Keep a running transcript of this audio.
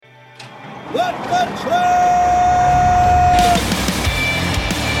Let the truck!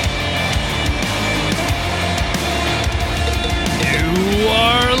 You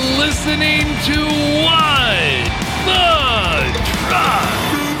are listening to What the Truck.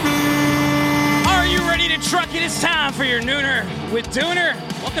 Are you ready to truck it? It's time for your Nooner with Dooner.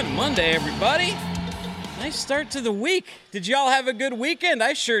 Welcome to Monday, everybody. Nice start to the week. Did y'all have a good weekend?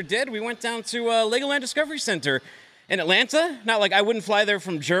 I sure did. We went down to Legoland Discovery Center in Atlanta. Not like I wouldn't fly there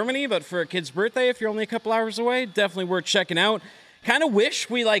from Germany, but for a kid's birthday, if you're only a couple hours away, definitely worth checking out. Kind of wish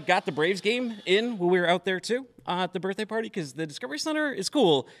we got the Braves game in when we were out there too at the birthday party, because the Discovery Center is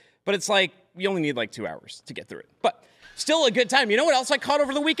cool, but it's you only need 2 hours to get through it. But still a good time. You know what else I caught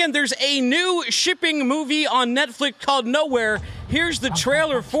over the weekend? There's a new shipping movie on Netflix called Nowhere. Here's the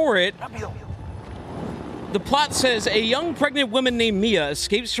trailer for it. The plot says a young pregnant woman named Mia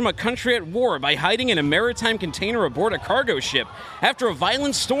escapes from a country at war by hiding in a maritime container aboard a cargo ship. After a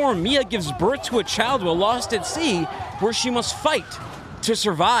violent storm, Mia gives birth to a child while lost at sea, where she must fight to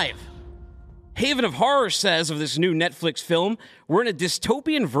survive. Haven of Horror says of this new Netflix film, we're in a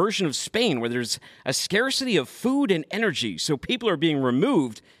dystopian version of Spain where there's a scarcity of food and energy, so people are being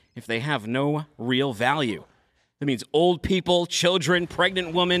removed if they have no real value. That means old people, children,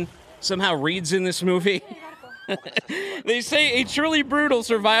 pregnant women somehow reads in this movie. They say a truly brutal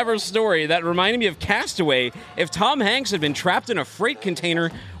survivor story that reminded me of Castaway if Tom Hanks had been trapped in a freight container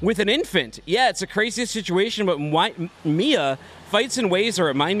with an infant. Yeah, it's a crazy situation, but Mia fights in ways that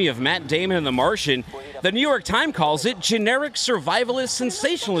remind me of Matt Damon in The Martian. The New York Times calls it generic survivalist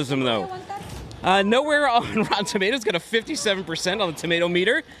sensationalism, though. Nowhere on Rotten Tomatoes got a 57% on the tomato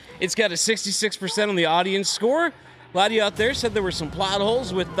meter. It's got a 66% on the audience score. A lot of you out there said there were some plot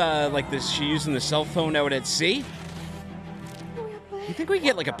holes with, this she using the cell phone out at sea. You think we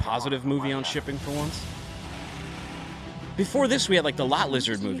could get, a positive movie on shipping for once? Before this, we had, the Lot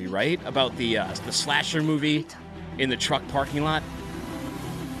Lizard movie, right? About the slasher movie in the truck parking lot.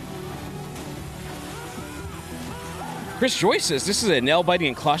 Chris Joyce says this is a nail-biting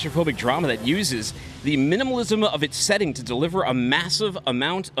and claustrophobic drama that uses the minimalism of its setting to deliver a massive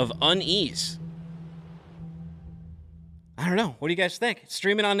amount of unease. I don't know. What do you guys think? It's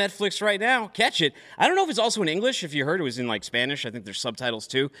streaming on Netflix right now. Catch it. I don't know if it's also in English. If you heard it was in Spanish, I think there's subtitles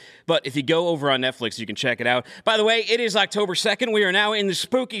too. But if you go over on Netflix, you can check it out. By the way, it is October 2nd. We are now in the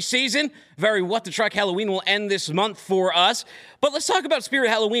spooky season. Very What the Truck Halloween will end this month for us. But let's talk about Spirit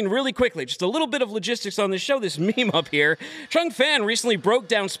Halloween really quickly. Just a little bit of logistics on this show, this meme up here. Chung Fan recently broke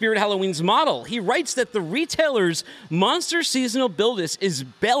down Spirit Halloween's model. He writes that the retailer's monster seasonal business is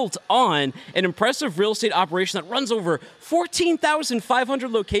built on an impressive real estate operation that runs over 14,500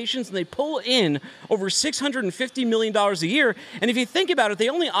 locations, and they pull in over $650 million a year. And if you think about it, they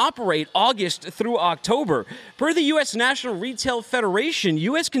only operate August through October. Per the U.S. National Retail Federation,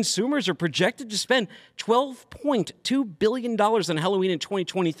 U.S. consumers are projected to spend $12.2 billion on Halloween in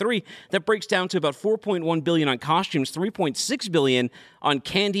 2023. That breaks down to about $4.1 billion on costumes, $3.6 billion on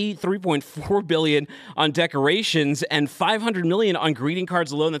candy, $3.4 billion on decorations, and $500 million on greeting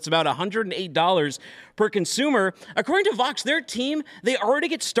cards alone. That's about $108 per consumer. According to Vox, their team, they already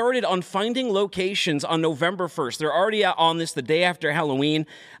get started on finding locations on November 1st. They're already on this the day after Halloween.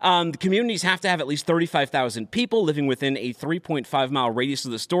 The communities have to have at least 35,000 people living within a 3.5-mile radius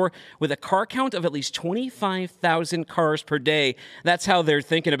of the store with a car count of at least 25,000 cars per day. That's how they're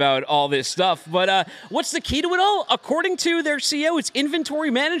thinking about all this stuff. But what's the key to it all? According to their CEO, it's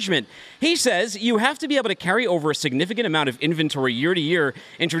inventory management. He says you have to be able to carry over a significant amount of inventory year to year.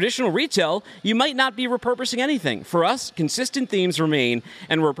 In traditional retail, you might not be repurposing anything. For us, consistent themes remain,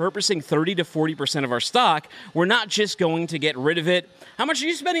 and we're repurposing 30 to 40% of our stock. We're not just going to get rid of it. How much are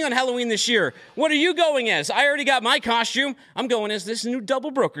you spending on Halloween this year? What are you going as? I already got my costume. I'm going as this new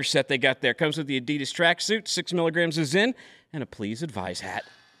double broker set they got there. Comes with the Adidas tracksuit, 6 milligrams of Zyn, and a Please Advise hat.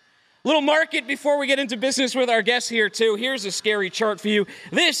 Little market before we get into business with our guests here, too. Here's a scary chart for you.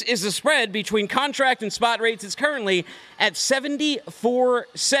 This is the spread between contract and spot rates. It's currently at 74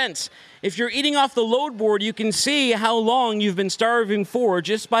 cents. If you're eating off the load board, you can see how long you've been starving for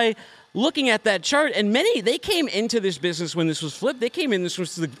just by looking at that chart. And many, they came into this business when this was flipped. They came in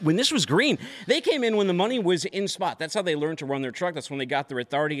when this was green. They came in when the money was in spot. That's how they learned to run their truck. That's when they got their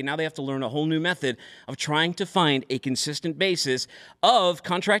authority. And now they have to learn a whole new method of trying to find a consistent basis of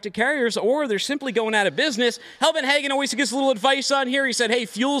contracted carriers, or they're simply going out of business. Helbin Hagen always gives a little advice on here. He said, hey,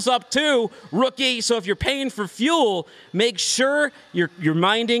 fuel's up too, rookie. So if you're paying for fuel, make sure you're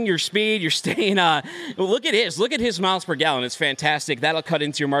minding your speed. You're staying, look at his miles per gallon. It's fantastic. That'll cut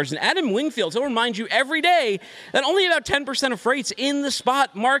into your margin. Adam Tim Wingfield. He'll remind you every day that only about 10% of freight's in the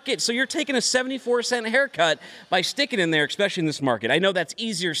spot market. So you're taking a 74-cent haircut by sticking in there, especially in this market. I know that's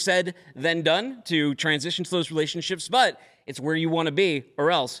easier said than done to transition to those relationships, but it's where you want to be,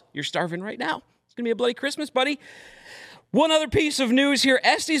 or else you're starving right now. It's going to be a bloody Christmas, buddy. One other piece of news here.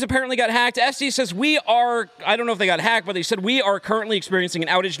 Estes apparently got hacked. Estes says I don't know if they got hacked, but they said we are currently experiencing an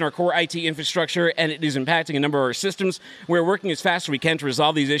outage in our core IT infrastructure, and it is impacting a number of our systems. We're working as fast as we can to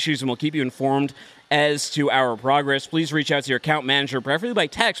resolve these issues, and we'll keep you informed as to our progress. Please reach out to your account manager, preferably by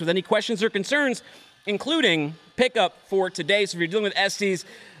text, with any questions or concerns, including pickup for today. So if you're dealing with Estes,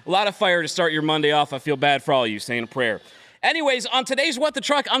 a lot of fire to start your Monday off. I feel bad for all of you. Saying a prayer. Anyways, on today's What the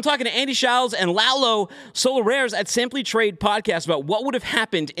Truck, I'm talking to Andy Shiles and Lalo Solares at Simply Trade Podcast about what would have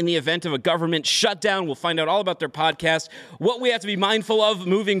happened in the event of a government shutdown. We'll find out all about their podcast, what we have to be mindful of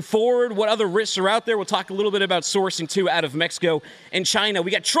moving forward, what other risks are out there. We'll talk a little bit about sourcing, too, out of Mexico and China.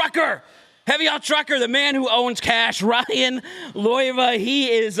 We got Trucker! Heavy Out Trucker, the man who owns Cash, Ryan Loiva. He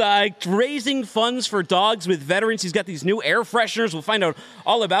is raising funds for dogs with veterans. He's got these new air fresheners. We'll find out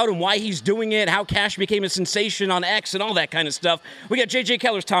all about him, why he's doing it, how Cash became a sensation on X, and all that kind of stuff. We got JJ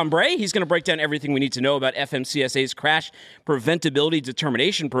Keller's Tom Bray. He's going to break down everything we need to know about FMCSA's Crash Preventability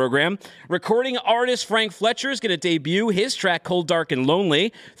Determination Program. Recording artist Frank Fletcher is going to debut his track, Cold, Dark, and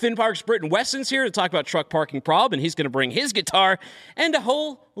Lonely. Finn Park's Britton Wesson's here to talk about truck parking prob, and he's going to bring his guitar and a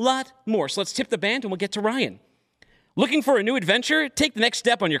whole lot more. So let's tip the band and we'll get to Ryan. Looking for a new adventure? Take the next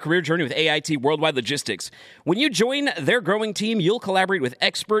step on your career journey with AIT Worldwide Logistics. When you join their growing team, you'll collaborate with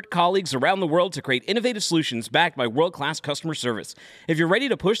expert colleagues around the world to create innovative solutions backed by world-class customer service. If you're ready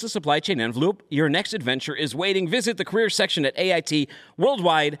to push the supply chain envelope, your next adventure is waiting. Visit the career section at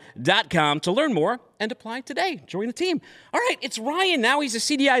AITworldwide.com to learn more and apply today. Join the team. All right, it's Ryan now. He's a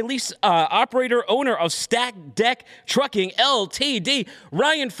CDI lease operator, owner of Stack Deck Trucking Ltd.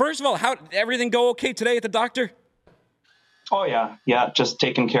 Ryan, first of all, how did everything go okay today at the doctor? Oh, yeah. Yeah, just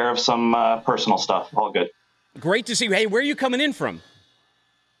taking care of some personal stuff. All good. Great to see you. Hey, where are you coming in from?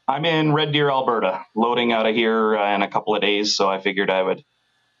 I'm in Red Deer, Alberta, loading out of here in a couple of days, so I figured I would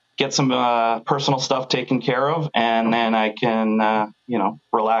get some personal stuff taken care of, and then I can,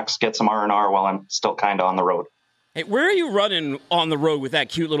 relax, get some R&R while I'm still kind of on the road. Hey, where are you running on the road with that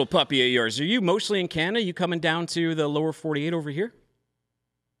cute little puppy of yours? Are you mostly in Canada? You coming down to the lower 48 over here?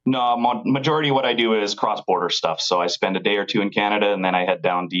 No, majority of what I do is cross-border stuff. So I spend a day or two in Canada, and then I head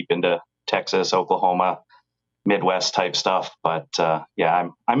down deep into Texas, Oklahoma, Midwest type stuff. But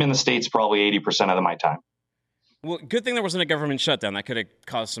I'm in the States probably 80% of my time. Well, good thing there wasn't a government shutdown. That could have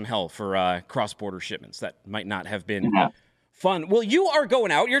caused some hell for cross-border shipments. That might not have been fun. Well, you are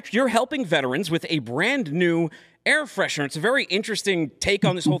going out. You're helping veterans with a brand new air freshener. It's a very interesting take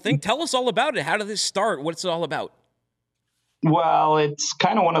on this whole thing. Tell us all about it. How did this start? What's it all about? Well, it's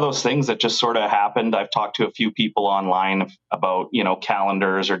kind of one of those things that just sort of happened. I've talked to a few people online about,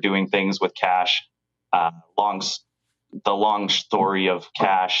 calendars or doing things with Cash. The long story of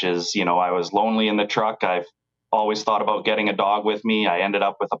Cash is, I was lonely in the truck. I've always thought about getting a dog with me. I ended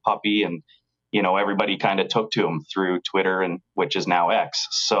up with a puppy, and, everybody kind of took to him through Twitter, and which is now X.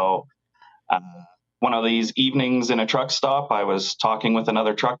 So one of these evenings in a truck stop, I was talking with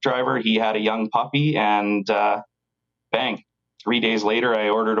another truck driver. He had a young puppy, and bang. 3 days later, I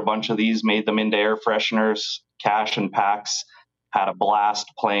ordered a bunch of these, made them into air fresheners. Cash and Pax had a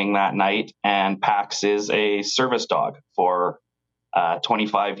blast playing that night. And Pax is a service dog for a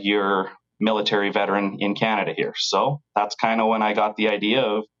 25-year military veteran in Canada here. So that's kind of when I got the idea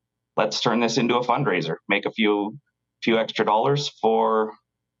of, let's turn this into a fundraiser, make a few extra dollars for,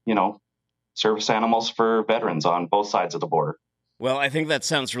 service animals for veterans on both sides of the border. Well, I think that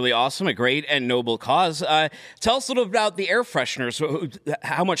sounds really awesome, a great and noble cause. Tell us a little about the air fresheners.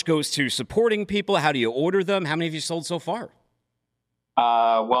 How much goes to supporting people? How do you order them? How many have you sold so far?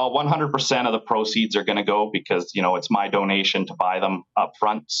 Well, 100% of the proceeds are going to go because, it's my donation to buy them up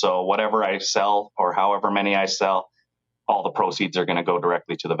front. So whatever I sell or however many I sell, all the proceeds are going to go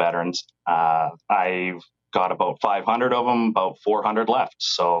directly to the veterans. I've got about 500 of them, about 400 left.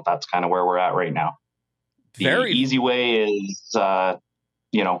 So that's kind of where we're at right now. The easy way is,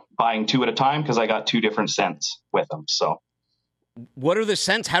 buying two at a time because I got two different scents with them. So, what are the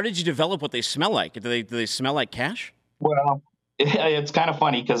scents? How did you develop what they smell like? Do they smell like Cash? Well, it's kind of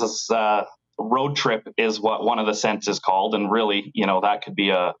funny because road trip is what one of the scents is called, and really, that could be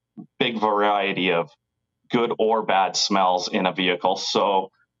a big variety of good or bad smells in a vehicle. So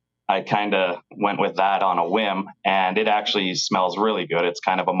I kind of went with that on a whim, and it actually smells really good. It's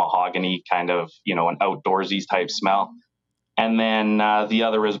kind of a mahogany kind of, an outdoorsy type smell. And then the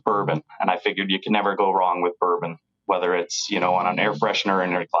other is bourbon. And I figured you can never go wrong with bourbon whether it's, on an air freshener or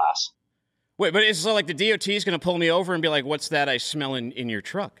in your class. Wait, but it's like the DOT is going to pull me over and be like, what's that I smell in your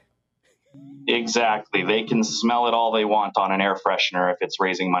truck? Exactly. They can smell it all they want on an air freshener if it's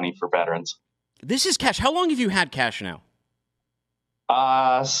raising money for veterans. This is Cash. How long have you had Cash now?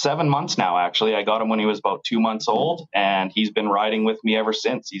 7 months now, actually. I got him when he was about 2 months old, and he's been riding with me ever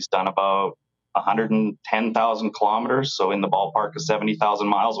since. He's done about 110,000 kilometers, so in the ballpark of 70,000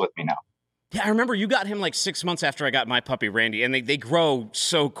 miles with me now. Yeah, I remember you got him like 6 months after I got my puppy Randy, and they grow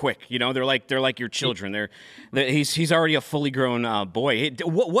so quick. They're like your children. He's already a fully grown boy. Hey,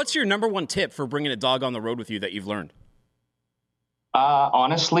 what's your number one tip for bringing a dog on the road with you that you've learned?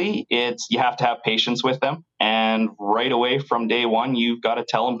 Honestly, you have to have patience with them, and right away from day one, you've got to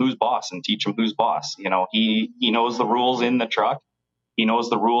tell him who's boss and teach him who's boss. He knows the rules in the truck. He knows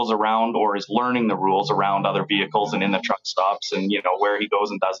the rules around, or is learning the rules around other vehicles and in the truck stops, and where he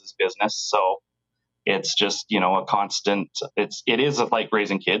goes and does his business. So it's just a constant. It is like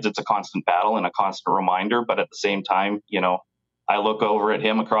raising kids. It's a constant battle and a constant reminder. But at the same time, I look over at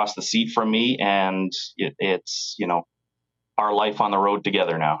him across the seat from me, and it's our life on the road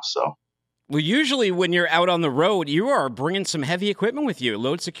together now. So. Well, usually when you're out on the road, you are bringing some heavy equipment with you.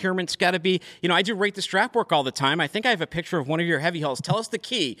 Load securement's got to be, I do rate the strap work all the time. I think I have a picture of one of your heavy hauls. Tell us the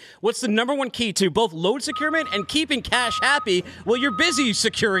key. What's the number one key to both load securement and keeping Cash happy while you're busy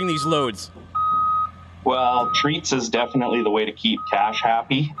securing these loads? Well, treats is definitely the way to keep Cash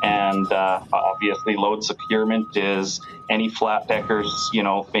happy. And obviously load securement is any flat decker's,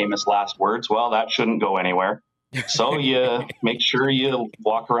 famous last words. Well, that shouldn't go anywhere. So you make sure you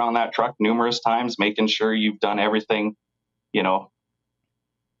walk around that truck numerous times, making sure you've done everything,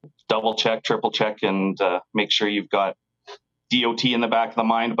 double check, triple check, and make sure you've got DOT in the back of the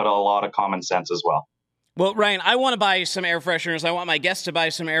mind, but a lot of common sense as well. Well, Ryan, I want to buy some air fresheners. I want my guests to buy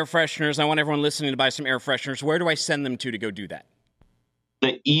some air fresheners. I want everyone listening to buy some air fresheners. Where do I send them to go do that?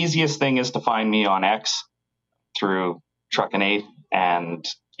 The easiest thing is to find me on X through Truckin' A, and,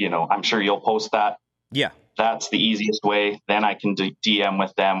 I'm sure you'll post that. Yeah. That's the easiest way. Then I can DM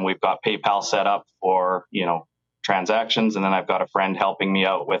with them. We've got PayPal set up for, transactions. And then I've got a friend helping me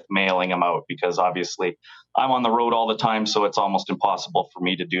out with mailing them out, because obviously I'm on the road all the time. So it's almost impossible for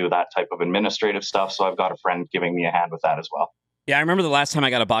me to do that type of administrative stuff. So I've got a friend giving me a hand with that as well. Yeah, I remember the last time I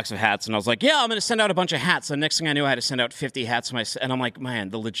got a box of hats, and I was like, I'm going to send out a bunch of hats. The next thing I knew, I had to send out 50 hats. And I'm like,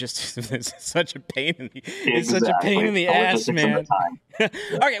 man, the logistics is such a pain in the ass, man.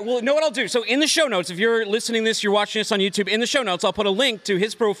 Okay, well, know what I'll do? So in the show notes, if you're listening to this, you're watching this on YouTube, in the show notes, I'll put a link to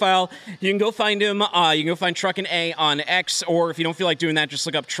his profile. You can go find him. You can go find Truckin' A on X, or if you don't feel like doing that, just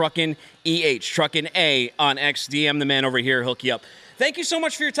look up Truckin' EH, Truckin' A on X. DM the man over here, hook you up. Thank you so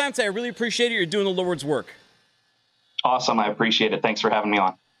much for your time today. I really appreciate it. You're doing the Lord's work. Awesome. I appreciate it. Thanks for having me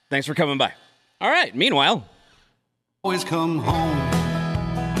on. Thanks for coming by. All right. Meanwhile, always come home.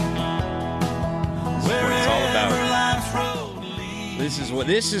 This is what it's all about.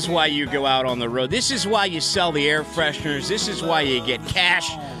 This is why you go out on the road. This is why you sell the air fresheners. This is why you get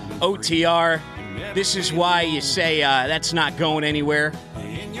Cash, OTR. This is why you say that's not going anywhere.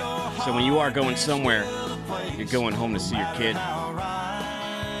 So when you are going somewhere, you're going home to see your kid.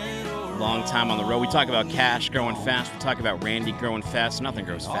 Long time on the road. We talk about Cash growing fast. We talk about Randy growing fast. Nothing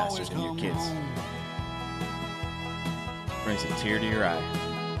grows faster than your kids. Brings a tear to your eye.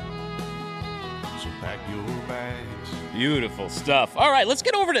 So pack your bags. Beautiful stuff. All right, let's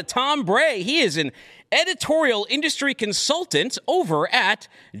get over to Tom Bray. He is an editorial industry consultant over at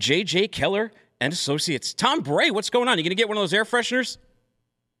J.J. Keller and Associates. Tom Bray, what's going on? You going to get one of those air fresheners?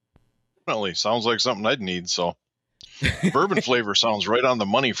 Definitely. Sounds like something I'd need, so. Bourbon flavor sounds right on the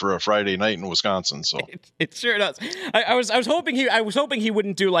money for a Friday night in Wisconsin. So it sure does. I was hoping he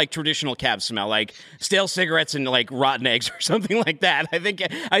wouldn't do like traditional cab smell, like stale cigarettes and like rotten eggs or something like that.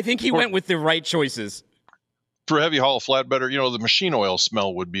 I think he went with the right choices. For heavy haul flatbedder, the machine oil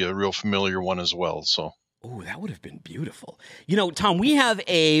smell would be a real familiar one as well. So. Oh, that would have been beautiful. Tom, we have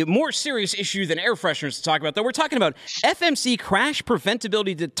a more serious issue than air fresheners to talk about, though. We're talking about FMC Crash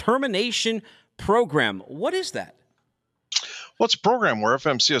Preventability Determination Program. What is that? Well, it's a program where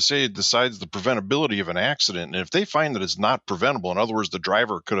FMCSA decides the preventability of an accident. And if they find that it's not preventable, in other words, the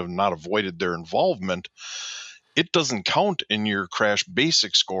driver could have not avoided their involvement, it doesn't count in your crash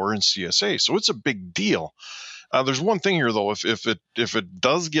basic score in CSA. So it's a big deal. There's one thing here, though. If it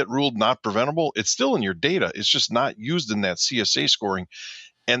does get ruled not preventable, it's still in your data. It's just not used in that CSA scoring.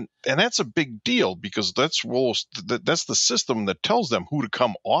 And that's a big deal, because that's the system that tells them who to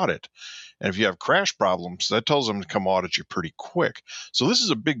come audit. And if you have crash problems, that tells them to come audit you pretty quick. So this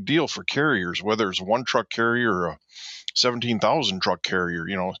is a big deal for carriers, whether it's one truck carrier or a 17,000 truck carrier.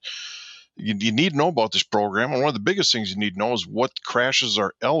 You need to know about this program. And one of the biggest things you need to know is what crashes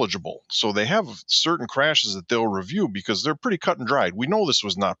are eligible. So they have certain crashes that they'll review because they're pretty cut and dried. We know this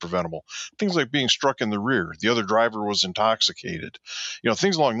was not preventable. Things like being struck in the rear, the other driver was intoxicated,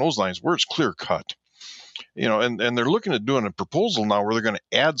 things along those lines where it's clear cut. And they're looking at doing a proposal now where they're going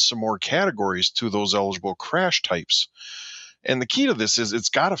to add some more categories to those eligible crash types. And the key to this is it's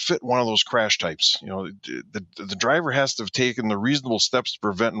got to fit one of those crash types. The driver has to have taken the reasonable steps to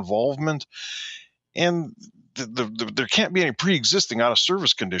prevent involvement, and there can't be any pre-existing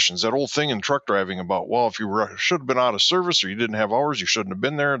out-of-service conditions. That old thing in truck driving about, well, if you should have been out of service or you didn't have hours, you shouldn't have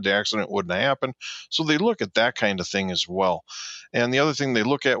been there, the accident wouldn't have happened. So they look at that kind of thing as well. And the other thing they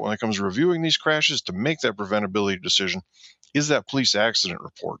look at when it comes to reviewing these crashes to make that preventability decision is that police accident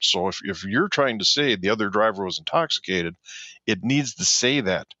report. So if you're trying to say the other driver was intoxicated, it needs to say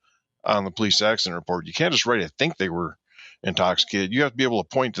that on the police accident report. You can't just write, I think they were intoxicated. You have to be able to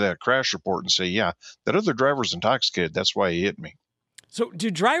point to that crash report and say, yeah, that other driver was intoxicated. That's why he hit me. So do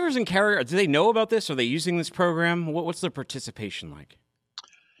drivers and carriers, do they know about this? Are they using this program? What's their participation like?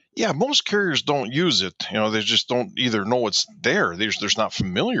 Yeah, most carriers don't use it. They just don't either know it's there. They're just not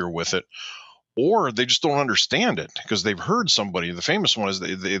familiar with it, or they just don't understand it because they've heard somebody. The famous one is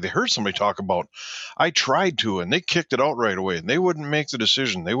they heard somebody talk about, I tried to, and they kicked it out right away. And they wouldn't make the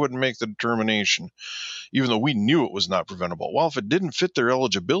decision. They wouldn't make the determination, even though we knew it was not preventable. Well, if it didn't fit their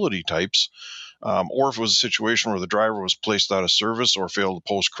eligibility types, or if it was a situation where the driver was placed out of service or failed a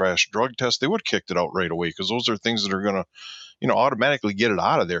post-crash drug test, they would have kicked it out right away because those are things that are going to automatically get it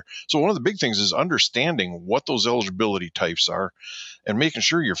out of there. So one of the big things is understanding what those eligibility types are and making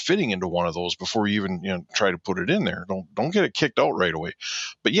sure you're fitting into one of those before you even try to put it in there. Don't get it kicked out right away.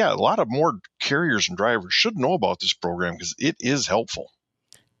 But yeah, a lot of more carriers and drivers should know about this program because it is helpful.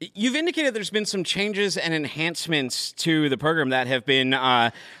 You've indicated there's been some changes and enhancements to the program that have been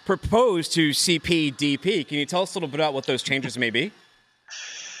proposed to CPDP. Can you tell us a little bit about what those changes may be?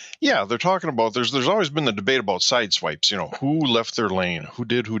 Yeah, they're talking about, there's always been the debate about side swipes, who left their lane, who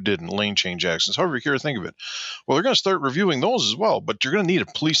did, who didn't, lane change accidents, however you care to think of it. Well, they're going to start reviewing those as well, but you're going to need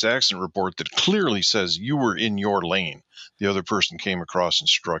a police accident report that clearly says you were in your lane. The other person came across and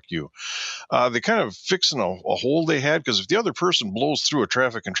struck you. They kind of fixing a hole they had, because if the other person blows through a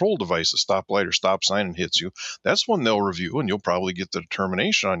traffic control device, a stoplight or stop sign, and hits you, that's when they'll review, and you'll probably get the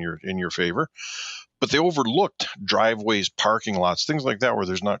determination in your favor. But they overlooked driveways, parking lots, things like that where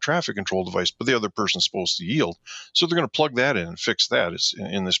there's not traffic control device, but the other person's supposed to yield. So they're going to plug that in and fix that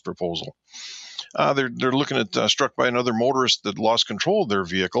in this proposal. They're looking at struck by another motorist that lost control of their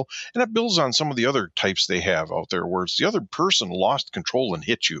vehicle, and that builds on some of the other types they have out there where it's the other person lost control and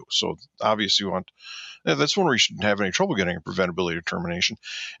hit you. So obviously that's when we shouldn't have any trouble getting a preventability determination.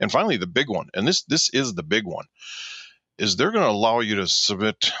 And finally, the big one, and this is the big one, is they're going to allow you to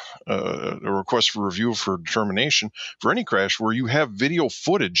submit a request for review for determination for any crash where you have video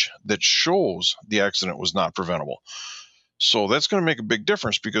footage that shows the accident was not preventable. So that's going to make a big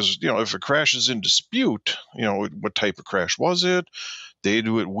difference because, if a crash is in dispute, what type of crash was it? They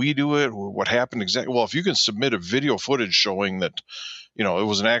do it, we do it, what happened exactly? Well, if you can submit a video footage showing that, it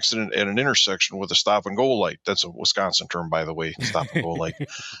was an accident at an intersection with a stop and go light. That's a Wisconsin term, by the way, stop and go light.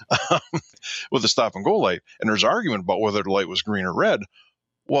 With a stop and go light. And there's argument about whether the light was green or red.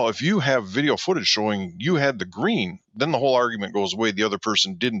 Well, if you have video footage showing you had the green, then the whole argument goes away. The other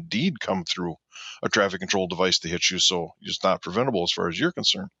person did indeed come through a traffic control device to hit you, so it's not preventable as far as you're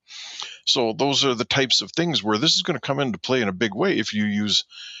concerned. So those are the types of things where this is going to come into play in a big way if you use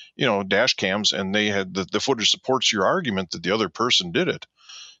dash cams and they had the footage supports your argument that the other person did it.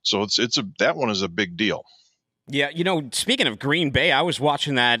 So that one is a big deal. Yeah, speaking of Green Bay, I was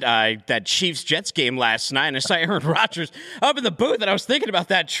watching that Chiefs-Jets game last night, and I saw Aaron Rodgers up in the booth, and I was thinking about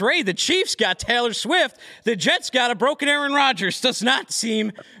that trade. The Chiefs got Taylor Swift. The Jets got a broken Aaron Rodgers. Does not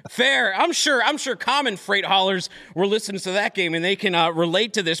seem fair. I'm sure common freight haulers were listening to that game, and they can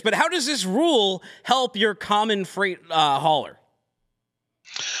relate to this. But how does this rule help your common freight hauler?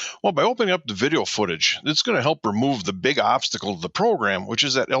 Well, by opening up the video footage, it's going to help remove the big obstacle to the program, which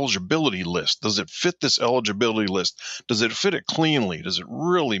is that eligibility list. Does it fit this eligibility list? Does it fit it cleanly? Does it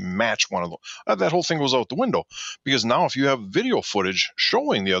really match one of them? That whole thing goes out the window because now if you have video footage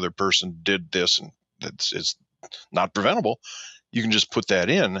showing the other person did this and it's not preventable, you can just put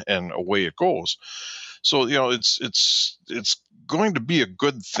that in and away it goes. So, it's going to be a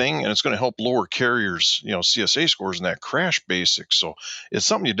good thing, and it's going to help lower carriers, CSA scores and that crash basics. So it's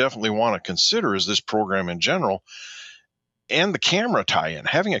something you definitely want to consider as this program in general. And the camera tie-in,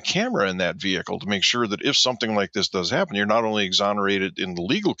 having a camera in that vehicle to make sure that if something like this does happen, you're not only exonerated in the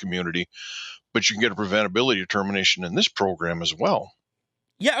legal community, but you can get a preventability determination in this program as well.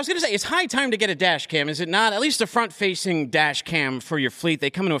 Yeah, I was going to say, it's high time to get a dash cam, is it not? At least a front-facing dash cam for your fleet. They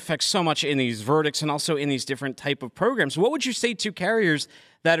come into effect so much in these verdicts and also in these different type of programs. What would you say to carriers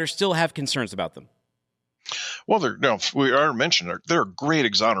that are still have concerns about them? Well, we already mentioned they're a great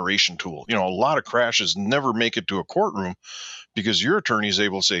exoneration tool. A lot of crashes never make it to a courtroom because your attorney is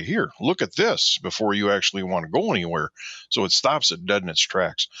able to say, here, look at this before you actually want to go anywhere. So it stops it dead in its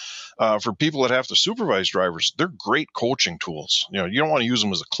tracks. For people that have to supervise drivers, they're great coaching tools. You don't want to use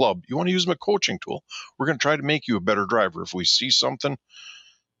them as a club. You want to use them as a coaching tool. We're going to try to make you a better driver. If we see something,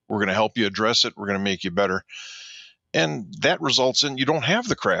 we're going to help you address it. We're going to make you better. And that results in you don't have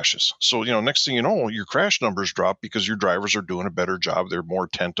the crashes. So, next thing you know, your crash numbers drop because your drivers are doing a better job. They're more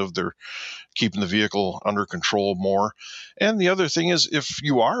attentive. They're keeping the vehicle under control more. And the other thing is, if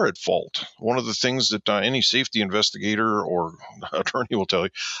you are at fault, one of the things that any safety investigator or attorney will tell you,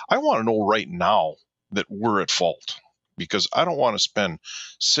 I want to know right now that we're at fault, because I don't want to spend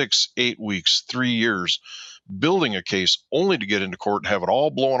 6, 8 weeks, 3 years building a case only to get into court and have it all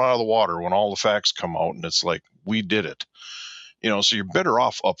blown out of the water when all the facts come out and it's like, we did it. So you're better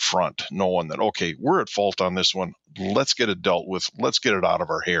off up front knowing that, okay, we're at fault on this one. Let's get it dealt with. Let's get it out of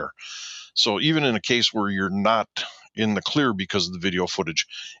our hair. So even in a case where you're not in the clear because of the video footage,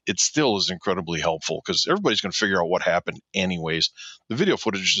 it still is incredibly helpful because everybody's going to figure out what happened anyways. The video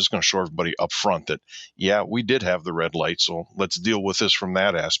footage is just going to show everybody up front that, yeah, we did have the red light. So let's deal with this from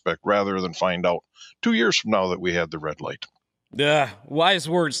that aspect rather than find out 2 years from now that we had the red light. Wise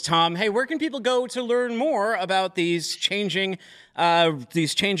words, Tom. Hey, where can people go to learn more about these changing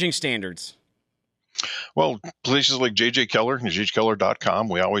standards? Well, places like JJ Keller and jjkeller.com,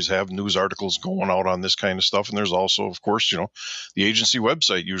 we always have news articles going out on this kind of stuff. And there's also, of course, the agency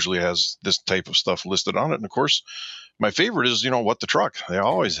website usually has this type of stuff listed on it. And of course, my favorite is, What the Truck. They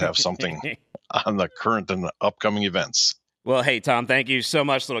always have something on the current and the upcoming events. Well, hey, Tom, thank you so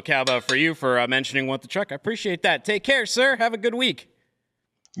much, little cowbell, for you for mentioning What the Truck. I appreciate that. Take care, sir. Have a good week.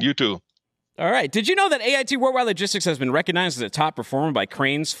 You too. All right. Did you know that AIT Worldwide Logistics has been recognized as a top performer by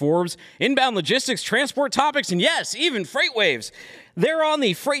Cranes, Forbes, Inbound Logistics, Transport Topics, and yes, even FreightWaves? They're on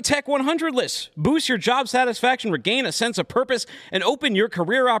the Freight Tech 100 list. Boost your job satisfaction, regain a sense of purpose, and open your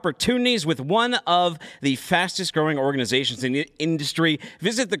career opportunities with one of the fastest growing organizations in the industry.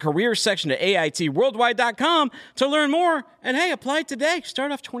 Visit the careers section at AITworldwide.com to learn more. And hey, apply today.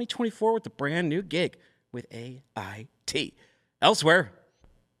 Start off 2024 with a brand new gig with AIT. Elsewhere,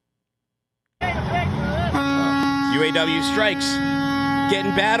 UAW strikes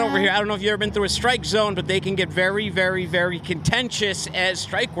getting bad over here. I don't know if you've ever been through a strike zone, but they can get very, very, very contentious as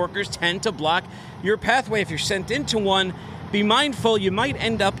strike workers tend to block your pathway. If you're sent into one, be mindful you might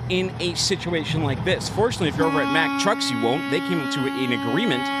end up in a situation like this. Fortunately, if you're over at Mack Trucks, you won't. They came into an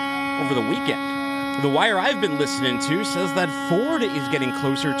agreement over the weekend. The wire I've been listening to says that Ford is getting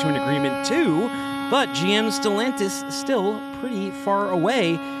closer to an agreement too, but GM Stellantis is still pretty far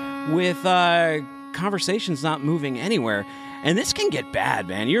away with conversations not moving anywhere. And this can get bad,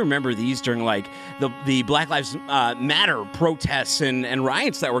 man. You remember these during like the Black Lives Matter protests and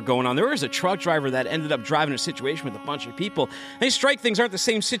riots that were going on. There was a truck driver that ended up driving a situation with a bunch of people. These strike things aren't the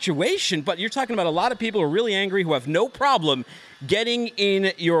same situation, but you're talking about a lot of people who are really angry who have no problem getting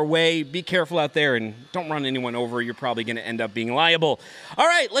in your way. Be careful out there and don't run anyone over. You're probably going to end up being liable. All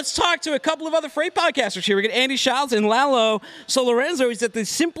right, let's talk to a couple of other freight podcasters here. We got Andy Schultz and Lalo Lorenzo. He's at the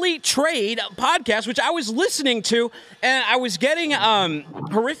Simply Trade podcast, which I was listening to, and I was getting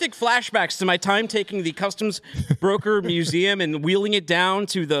horrific flashbacks to my time taking the Customs Broker Museum and wheeling it down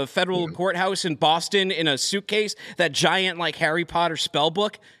to the federal courthouse in Boston in a suitcase, that giant like Harry Potter spell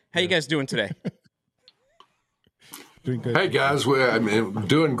book. How you guys doing today? Doing good. Hey guys,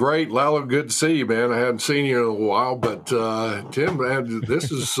 doing great. Lalo, good to see you, man. I haven't seen you in a while, but Tim, man,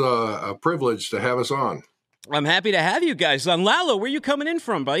 this is a privilege to have us on. I'm happy to have you guys on. Lalo, where you coming in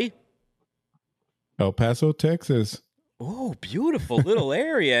from, buddy? El Paso, Texas. Oh, beautiful little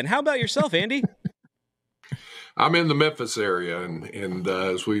area. And how about yourself, Andy? I'm in the Memphis area, and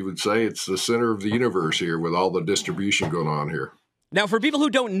as we would say, it's the center of the universe here with all the distribution going on here. Now, for people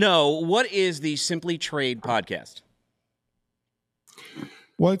who don't know, what is the Simply Trade podcast?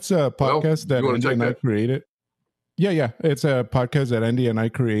 Well, it's a podcast that Andy and I created. Yeah. It's a podcast that Andy and I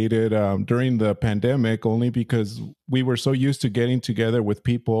created during the pandemic, only because we were so used to getting together with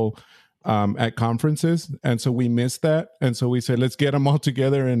people at conferences. And so we missed that. And so we said, let's get them all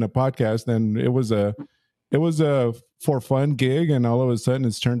together in a podcast. And it was a for fun gig. And all of a sudden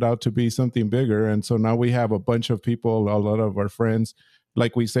it's turned out to be something bigger. And so now we have a bunch of people, a lot of our friends,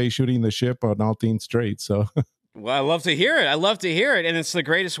 like we say, shooting the ship on all things straight. So Well, I love to hear it. I love to hear it. And it's the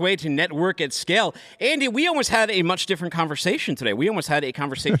greatest way to network at scale. Andy, we almost had a much different conversation today. We almost had a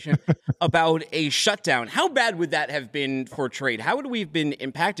conversation about a shutdown. How bad would that have been for trade? How would we have been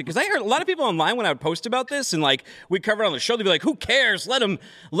impacted? Because I heard a lot of people online when I would post about this and like we covered it on the show, they'd be like, who cares? Let them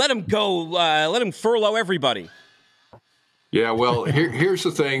go. Let them furlough everybody. Yeah, well, here's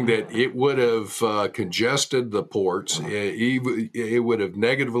the thing, that it would have congested the ports. It would have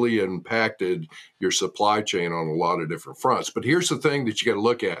negatively impacted your supply chain on a lot of different fronts. But here's the thing that you got to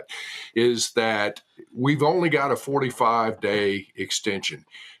look at is that we've only got a 45-day extension.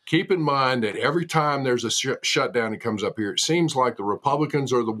 Keep in mind that every time there's a shutdown that comes up here, it seems like the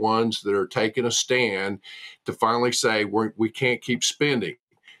Republicans are the ones that are taking a stand to finally say we can't keep spending.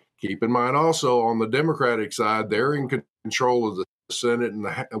 Keep in mind also on the Democratic side, they're in control of the Senate and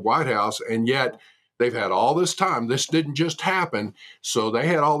the White House, and yet they've had all this time. This didn't just happen. So they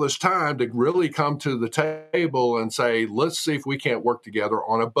had all this time to really come to the table and say, let's see if we can't work together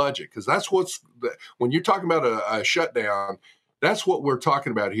on a budget. Because that's when you're talking about a shutdown, that's what we're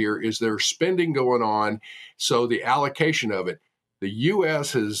talking about here is there's spending going on. So the allocation of it, the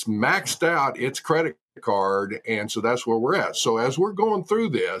U.S. has maxed out its credit card, and so that's where we're at. So as we're going through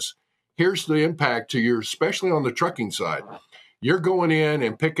this, here's the impact to you, especially on the trucking side. You're going in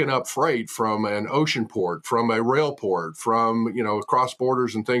and picking up freight from an ocean port, from a rail port, from cross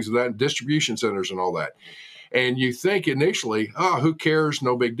borders and things of that, distribution centers and all that. And you think initially, who cares?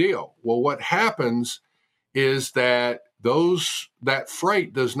 No big deal. Well, what happens is that that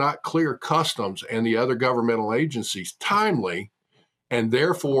freight does not clear customs and the other governmental agencies timely, and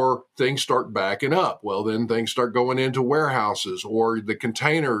therefore things start backing up. Well, then things start going into warehouses, or the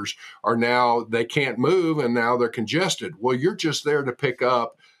containers they can't move and now they're congested. Well, you're just there to pick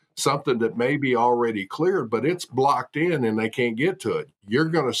up something that may be already cleared, but it's blocked in and they can't get to it. You're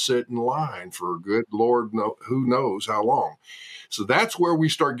going to sit in line for good Lord, who knows how long. So that's where we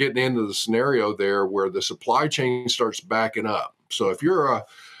start getting into the scenario there where the supply chain starts backing up. So if you're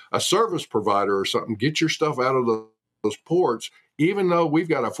a service provider or something, get your stuff out of those ports. Even though we've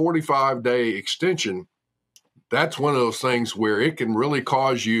got a 45-day extension, that's one of those things where it can really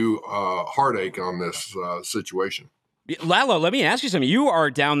cause you heartache on this situation. Lalo, let me ask you something. You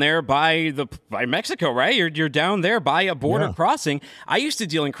are down there by Mexico, right? You're down there by a border crossing. I used to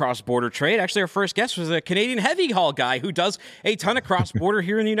deal in cross-border trade. Actually, our first guest was a Canadian heavy haul guy who does a ton of cross-border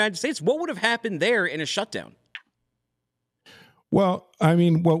here in the United States. What would have happened there in a shutdown? Well, I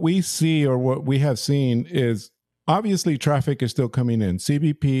mean, what we see or what we have seen is obviously traffic is still coming in.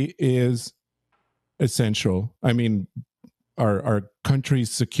 CBP is essential. I mean, our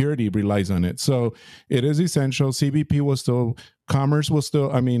country's security relies on it. So it is essential. CBP will still,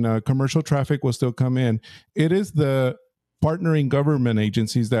 commercial traffic will still come in. It is the partnering government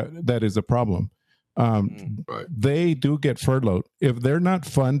agencies that is a problem. Right. They do get furloughed. If they're not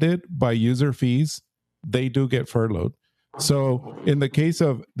funded by user fees, they do get furloughed. So in the case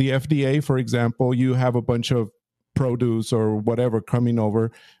of the FDA, for example, you have a bunch of produce or whatever coming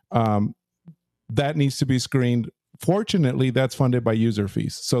over, that needs to be screened. Fortunately, that's funded by user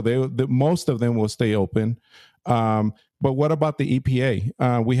fees. So most of them will stay open. But what about the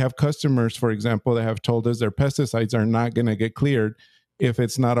EPA? We have customers, for example, that have told us their pesticides are not going to get cleared if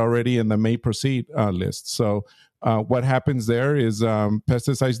it's not already in the may proceed list. So what happens there is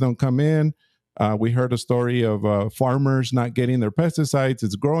pesticides don't come in. We heard a story of farmers not getting their pesticides.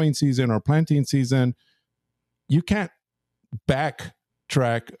 It's growing season or planting season. You can't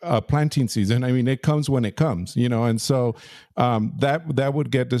backtrack planting season. I mean, it comes when it comes, and so that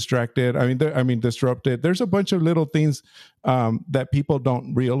would get distracted. Disrupted. There's a bunch of little things that people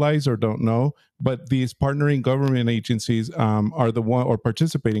don't realize or don't know, but these partnering government agencies are the one, or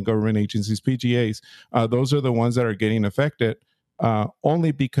participating government agencies, PGAs. Those are the ones that are getting affected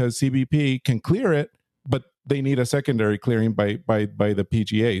only because CBP can clear it, but they need a secondary clearing by the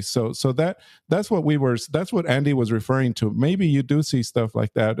PGA. So that's what Andy was referring to. Maybe you do see stuff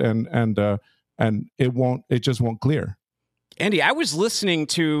like that, and it just won't clear. Andy, I was listening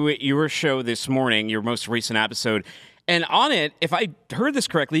to your show this morning, your most recent episode, and on it, if I heard this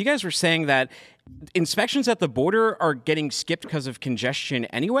correctly, you guys were saying that inspections at the border are getting skipped because of congestion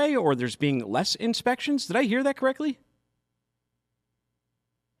anyway, or there's being less inspections. Did I hear that correctly?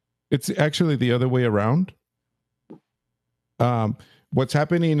 It's actually the other way around. What's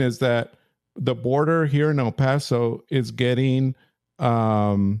happening is that the border here in El Paso is getting,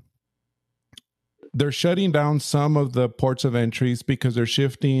 they're shutting down some of the ports of entries because they're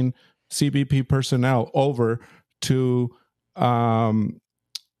shifting CBP personnel over to help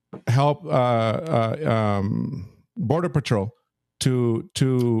Border Patrol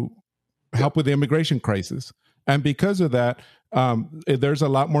to help with the immigration crisis. And because of that, there's a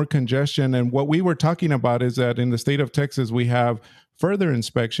lot more congestion. And what we were talking about is that in the state of Texas, we have further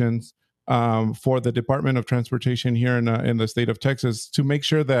inspections for the Department of Transportation here in the state of Texas to make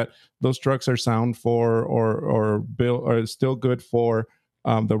sure that those trucks are sound for or built or still good for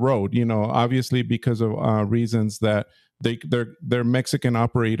the road. Obviously because of reasons that they're Mexican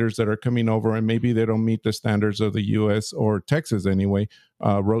operators that are coming over, and maybe they don't meet the standards of the U.S. or Texas anyway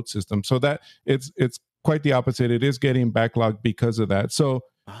road system. So that it's quite the opposite. It is getting backlogged because of that. So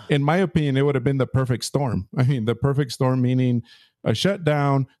in my opinion, it would have been the perfect storm. I mean, the perfect storm meaning a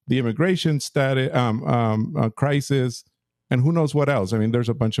shutdown, the immigration status crisis, and who knows what else. I mean, there's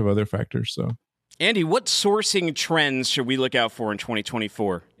a bunch of other factors. So, Andy, what sourcing trends should we look out for in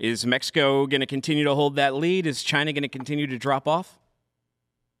 2024? Is Mexico going to continue to hold that lead? Is China going to continue to drop off?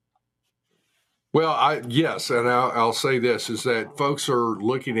 Well, yes, and I'll say this, is that folks are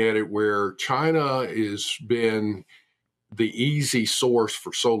looking at it where China has been the easy source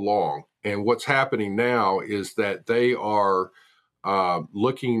for so long. And what's happening now is that they are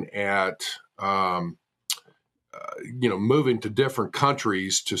looking at moving to different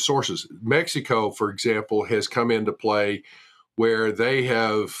countries to sources. Mexico, for example, has come into play where they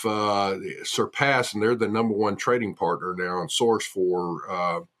have surpassed, and they're the number one trading partner now and source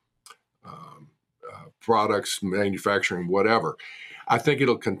for products, manufacturing, whatever. I think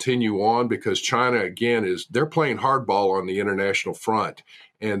it'll continue on because China, again, they're playing hardball on the international front,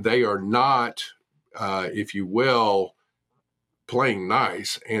 and they are not, if you will, playing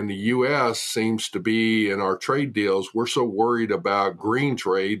nice. And the U.S. seems to be, in our trade deals, we're so worried about green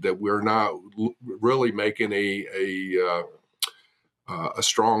trade that we're not really making a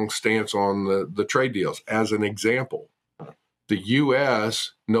strong stance on the trade deals. As an example, the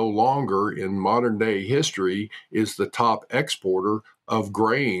U.S. no longer in modern day history is the top exporter of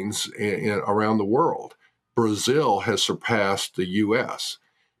grains around the world. Brazil has surpassed the U.S.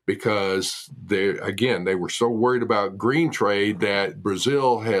 because they were so worried about green trade that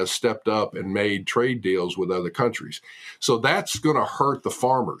Brazil has stepped up and made trade deals with other countries. So that's going to hurt the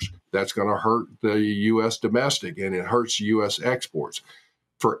farmers. That's going to hurt the U.S. domestic, and it hurts U.S. exports.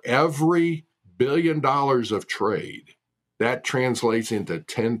 For every $1 billion of trade, that translates into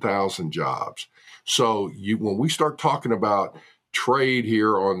 10,000 jobs. So when we start talking about trade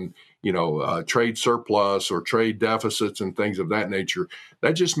here on, trade surplus or trade deficits and things of that nature,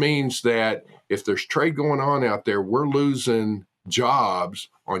 that just means that if there's trade going on out there, we're losing jobs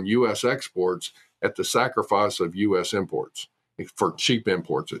on U.S. exports at the sacrifice of U.S. imports for cheap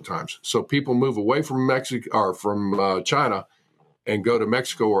imports at times. So people move away from Mexico or from China and go to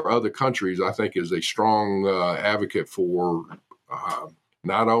Mexico or other countries, I think is a strong advocate for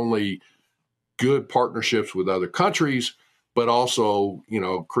not only good partnerships with other countries, but also,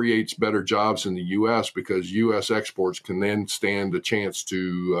 creates better jobs in the U.S. because U.S. exports can then stand a chance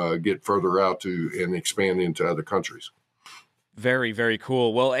to get further out and expand into other countries. Very, very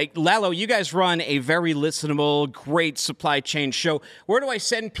cool. Well, Lalo, you guys run a very listenable, great supply chain show. Where do I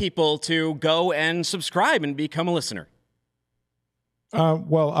send people to go and subscribe and become a listener?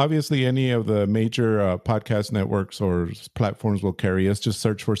 Well, obviously, any of the major podcast networks or platforms will carry us. Just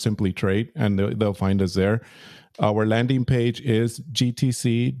search for Simply Trade, and they'll find us there. Our landing page is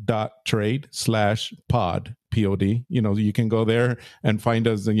gtc.trade/pod, POD. You can go there and find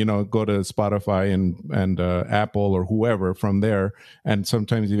us, and, go to Spotify and Apple or whoever from there, and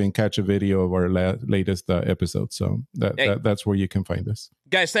sometimes even catch a video of our latest episode. So that's where you can find us.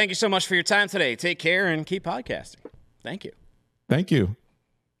 Guys, thank you so much for your time today. Take care and keep podcasting. Thank you. Thank you.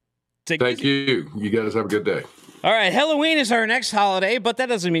 Thank you. You guys have a good day. All right, Halloween is our next holiday, but that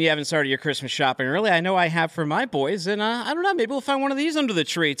doesn't mean you haven't started your Christmas shopping early. I know I have for my boys, and I don't know, maybe we'll find one of these under the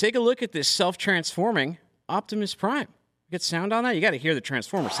tree. Take a look at this self-transforming Optimus Prime. Get sound on that? You got to hear the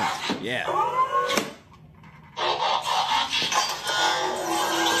Transformer sound. Yeah.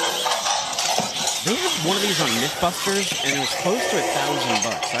 They have one of these on Mythbusters, and it was close to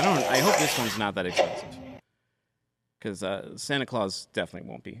 $1,000. I hope this one's not that expensive. Because Santa Claus definitely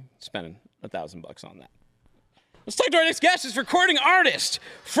won't be spending $1,000 on that. Let's talk to our next guest. Is recording artist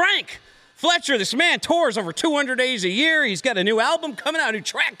Frank Fletcher. This man tours over 200 days a year. He's got a new album coming out, a new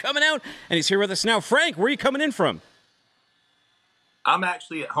track coming out, and he's here with us now. Frank, where are you coming in from? I'm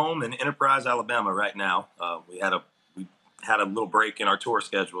actually at home in Enterprise, Alabama right now. We had a little break in our tour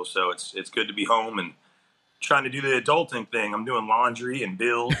schedule, so it's good to be home and trying to do the adulting thing. I'm doing laundry and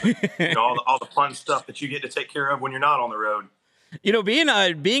bills, and, all the fun stuff that you get to take care of when you're not on the road.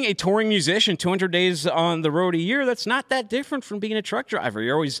 Being a touring musician, 200 days on the road a year, that's not that different from being a truck driver.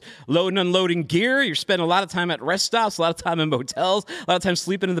 You're always loading, unloading gear. You're spending a lot of time at rest stops, a lot of time in motels, a lot of time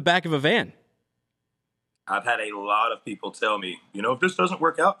sleeping in the back of a van. I've had a lot of people tell me, if this doesn't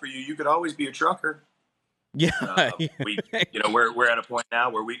work out for you, you could always be a trucker. Yeah. We're at a point now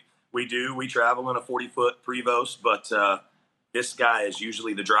where we travel in a 40-foot Prevost, but this guy is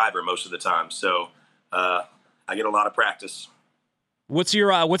usually the driver most of the time. So I get a lot of practice. What's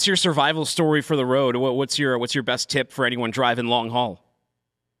your survival story for the road? What's your best tip for anyone driving long haul?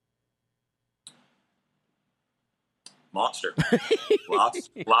 Monster.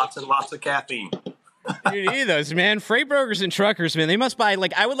 lots and lots of caffeine. You need those, man. Freight brokers and truckers, man, they must buy,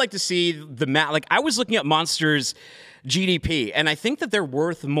 I would like to see the map. I was looking at Monster's GDP, and I think that they're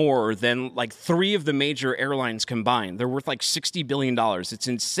worth more than, 3 of the major airlines combined. They're worth, $60 billion. It's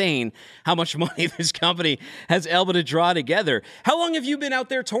insane how much money this company has able to draw together. How long have you been out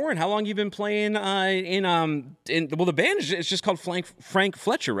there touring? How long have you been playing the band is just called Frank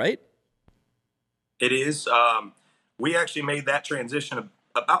Fletcher, right? It is. We actually made that transition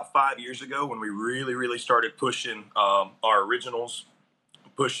about 5 years ago when we really, really started pushing our originals,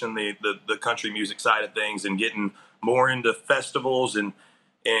 pushing the country music side of things, and getting more into festivals and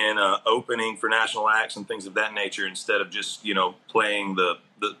opening for national acts and things of that nature, instead of just playing the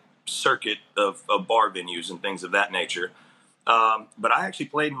circuit of bar venues and things of that nature. But I actually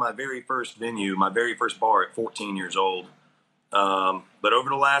played in my very first venue, my very first bar at 14 years old. But over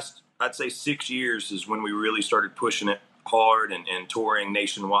the last, I'd say 6 years is when we really started pushing it hard and touring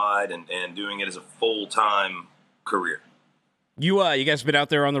nationwide and doing it as a full-time career. You guys been out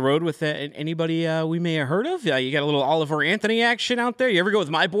there on the road with anybody we may have heard of? You got a little Oliver Anthony action out there? You ever go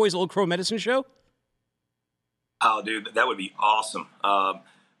with My Boy's Old Crow Medicine Show? Oh, dude, that would be awesome.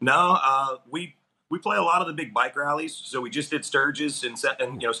 We play a lot of the big bike rallies. So we just did Sturgis in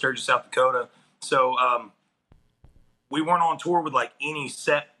Sturgis, South Dakota. So we weren't on tour with any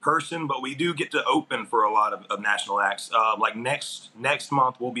set person, but we do get to open for a lot of national acts. Next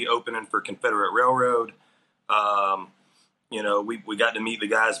month we'll be opening for Confederate Railroad. We got to meet the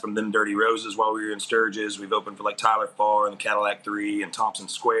guys from Them Dirty Roses while we were in Sturgis. We've opened for Tyler Farr and the Cadillac 3 and Thompson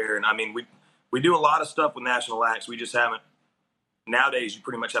Square. And I mean, we do a lot of stuff with national acts. We just haven't. Nowadays, you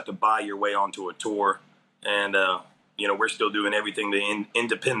pretty much have to buy your way onto a tour. And, we're still doing everything the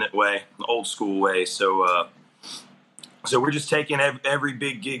independent way, the old school way. So we're just taking every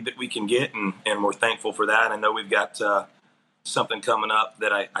big gig that we can get, and we're thankful for that. I know we've got something coming up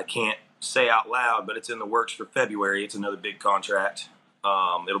that I can't say out loud, but it's in the works for February. It's another big contract.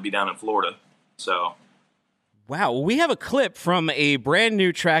 It'll be down in Florida. So, wow. Well, we have a clip from a brand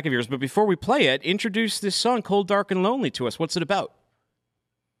new track of yours, but before we play it, introduce this song, Cold, Dark, and Lonely, to us. What's it about?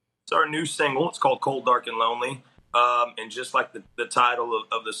 It's our new single. It's called Cold, Dark, and Lonely. And just like the title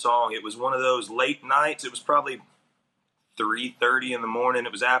of the song, it was one of those late nights. It was probably 3:30 in the morning.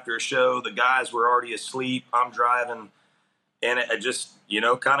 It was after a show. The guys were already asleep. I'm driving. And it just,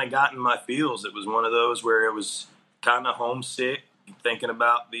 kind of got in my feels. It was one of those where it was kind of homesick, thinking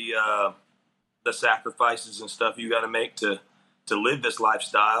about the sacrifices and stuff you got to make to live this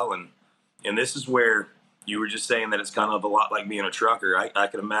lifestyle. And this is where you were just saying that it's kind of a lot like being a trucker. I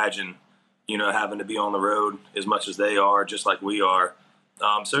could imagine, having to be on the road as much as they are, just like we are.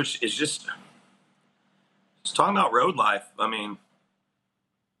 So it's just talking about road life. I mean,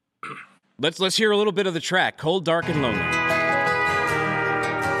 let's hear a little bit of the track, Cold, Dark, and Lonely.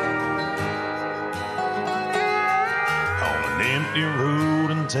 Empty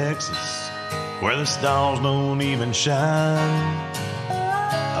road in Texas where the stars don't even shine.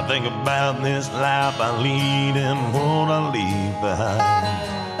 I think about this life I lead and what I leave behind.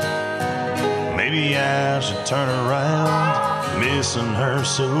 Maybe I should turn around, missing her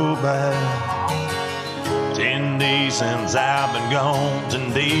so bad. 10 days since I've been gone,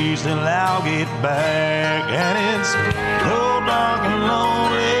 10 days till I'll get back. And it's cold, dark, and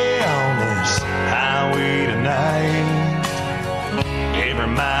lonely on this highway tonight. Every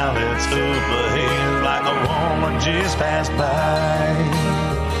mile that's up ahead, like a woman just passed by.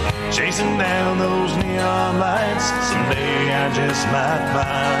 Chasing down those neon lights, someday I just might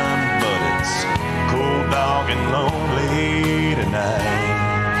find. But it's cold, dark, and lonely tonight.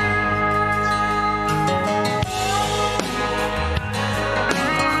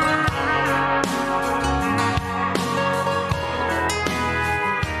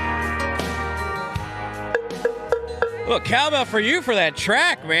 Well, cowbell for you for that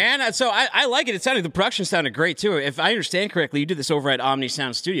track, man. So I like it. The production sounded great, too. If I understand correctly, you did this over at Omni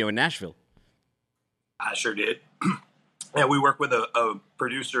Sound Studio in Nashville. I sure did. Yeah, we work with a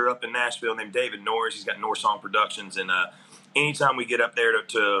producer up in Nashville named David Norris. He's got North Song Productions, and anytime we get up there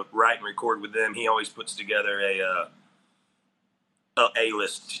to write and record with them, he always puts together a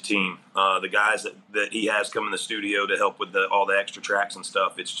A-list team. The guys that he has come in the studio to help with all the extra tracks and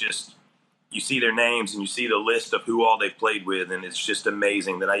stuff. It's just you see their names and you see the list of who all they've played with, and it's just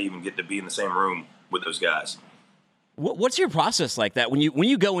amazing that I even get to be in the same room with those guys. What's your process like that when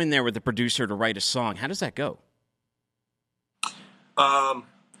you go in there with the producer to write a song? How does that go?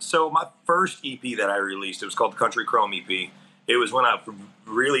 So my first EP that I released, it was called the Country Chrome EP. It was when I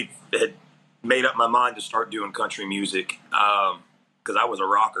really had made up my mind to start doing country music, because I was a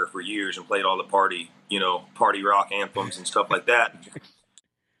rocker for years and played all the party rock anthems and stuff like that.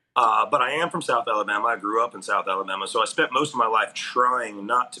 But I am from South Alabama. I grew up in South Alabama, so I spent most of my life trying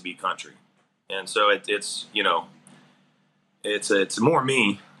not to be country. And so it's more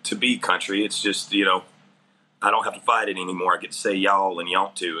me to be country. It's just, I don't have to fight it anymore. I get to say y'all and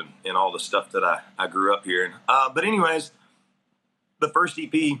y'ont to and all the stuff that I grew up hearing. But anyways, the first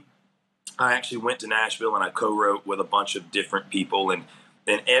EP, I actually went to Nashville and I co-wrote with a bunch of different people. And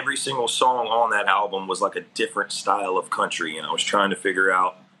every single song on that album was like a different style of country. And I was trying to figure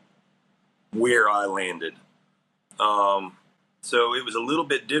out where I landed. So it was a little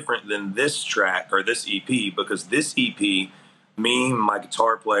bit different than this track or this EP, because this EP, me, my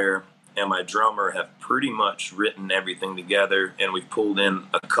guitar player, and my drummer have pretty much written everything together, and we've pulled in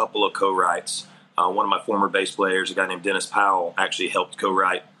a couple of co-writes. One of my former bass players, a guy named Dennis Powell, actually helped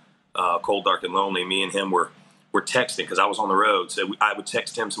co-write Cold, Dark, and Lonely. Me and him were texting because I was on the road. So I would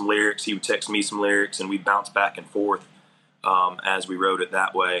text him some lyrics, he would text me some lyrics, and we'd bounce back and forth as we wrote it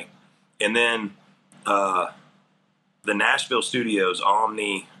that way. And then the Nashville studios,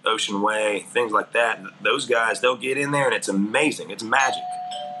 Omni, Ocean Way, things like that, those guys, they'll get in there and it's amazing. It's magic.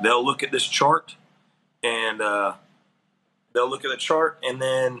 They'll look at this chart and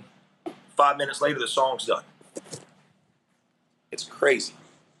then 5 minutes later, the song's done. It's crazy.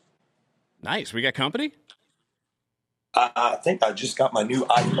 Nice. We got company? I think I just got my new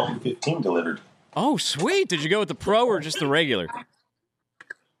iPhone 15 delivered. Oh, sweet. Did you go with the Pro or just the regular?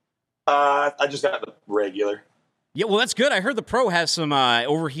 I just got the regular. Yeah, well, that's good. I heard the Pro has some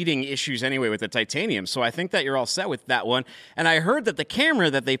overheating issues anyway with the titanium, so I think that you're all set with that one. And I heard that the camera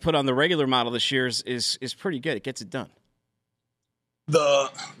that they put on the regular model this year is pretty good. It gets it done.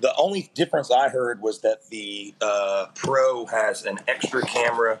 The only difference I heard was that the Pro has an extra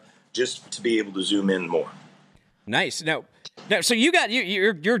camera just to be able to zoom in more. Nice. Now so you're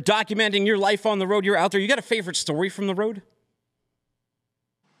documenting your life on the road. You're out there. You got a favorite story from the road?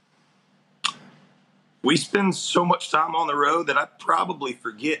 We spend so much time on the road that I probably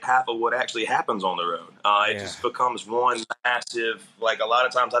forget half of what actually happens on the road. It just becomes one massive, like a lot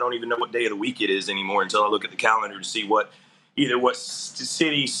of times I don't even know what day of the week it is anymore until I look at the calendar to see what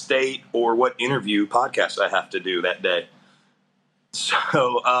city, state, or what interview podcast I have to do that day.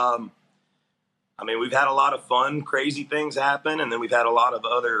 So, we've had a lot of fun, crazy things happen, and then we've had a lot of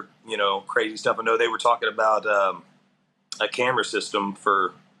other, crazy stuff. I know they were talking about a camera system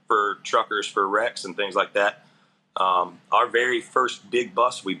for truckers for wrecks and things like that. Our very first big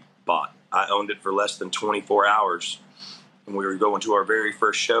bus we bought, I owned it for less than 24 hours. And we were going to our very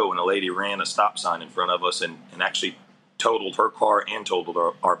first show, and a lady ran a stop sign in front of us and actually totaled her car and totaled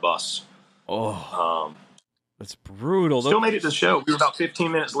our bus. Oh, that's brutal. Still made it to the show. We were about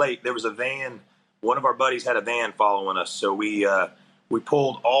 15 minutes late. There was a van. One of our buddies had a van following us. So we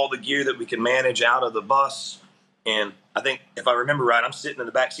pulled all the gear that we could manage out of the bus. And I think, if I remember right, I'm sitting in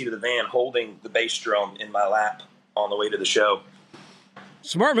the back seat of the van holding the bass drum in my lap on the way to the show.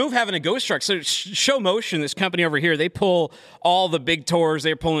 Smart move having a ghost truck. So Show Motion, this company over here, they pull all the big tours.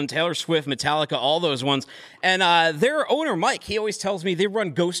 They're pulling Taylor Swift, Metallica, all those ones. And their owner, Mike, he always tells me they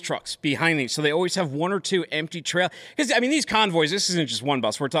run ghost trucks behind these. So they always have one or two empty trail. Because, these convoys, this isn't just one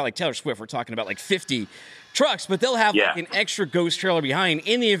bus. We're talking like Taylor Swift. We're talking about like 50 trucks. But they'll have like an extra ghost trailer behind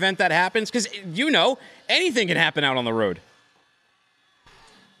in the event that happens. Because, anything can happen out on the road.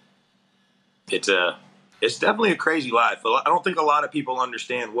 It's definitely a crazy life. I don't think a lot of people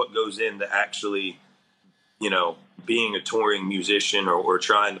understand what goes into actually, being a touring musician or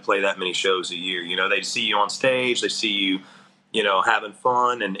trying to play that many shows a year. They see you on stage, they see you, having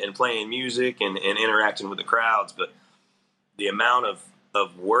fun and playing music and interacting with the crowds. But the amount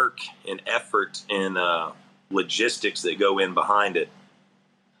of work and effort and logistics that go in behind it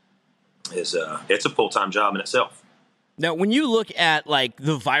is it's a full-time job in itself. Now, when you look at like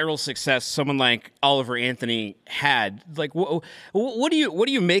the viral success someone like Oliver Anthony had, like what do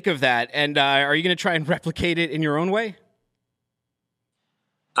you make of that? And are you going to try and replicate it in your own way?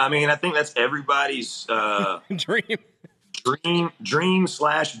 I think that's everybody's dream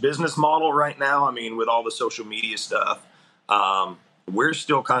 / business model right now. With all the social media stuff, we're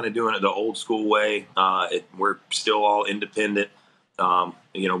still kind of doing it the old school way. We're still all independent.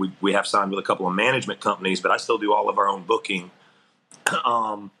 We have signed with a couple of management companies, but I still do all of our own booking.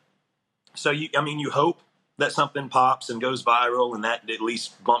 So you hope that something pops and goes viral, and that at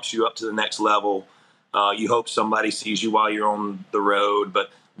least bumps you up to the next level. You hope somebody sees you while you're on the road,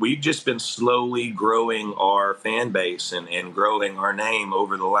 but we've just been slowly growing our fan base and growing our name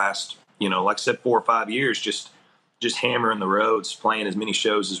over the last, like I said, 4 or 5 years, just hammering the roads, playing as many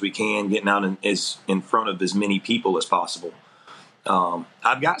shows as we can, getting out in front of as many people as possible.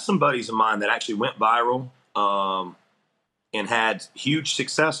 I've got some buddies of mine that actually went viral and had huge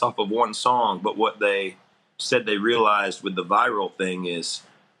success off of one song, but what they said they realized with the viral thing is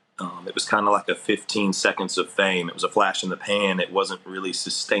it was kind of like a 15 seconds of fame. It was a flash in the pan. It wasn't really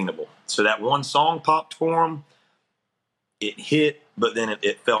sustainable. So that one song popped for them. It hit, but then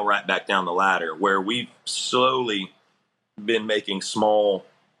it fell right back down the ladder, where we've slowly been making small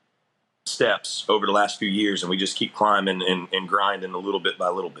steps over the last few years, and we just keep climbing and grinding a little bit by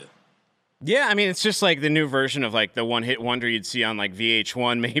little bit. Yeah, I mean, it's just like the new version of like the one-hit wonder you'd see on like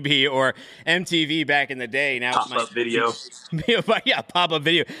VH1 maybe, or MTV back in the day. Now pop-up video. Yeah, pop-up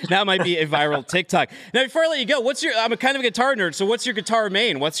video. Now it might be a viral TikTok. Now, before I let you go, I'm a kind of a guitar nerd, so what's your guitar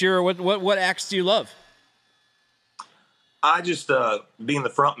main? What acts do you love? I just, being the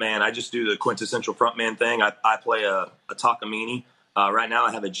front man, I just do the quintessential front man thing. I play a Takamine. Right now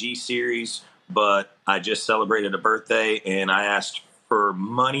I have a G series, but I just celebrated a birthday, and I asked for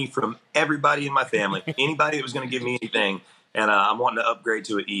money from everybody in my family, anybody that was going to give me anything. And I'm wanting to upgrade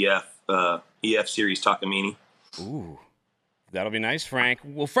to an EF series Takamine. Ooh, that'll be nice, Frank.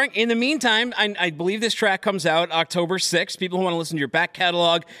 Well, Frank, in the meantime, I believe this track comes out October 6th. People who want to listen to your back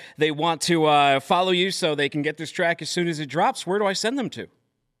catalog, they want to follow you so they can get this track as soon as it drops. Where do I send them to?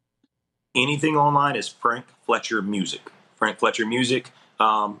 Anything online is Frank Fletcher Music. Frank Fletcher Music.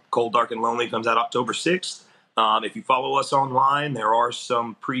 Cold, Dark, and Lonely comes out October 6th. If you follow us online, there are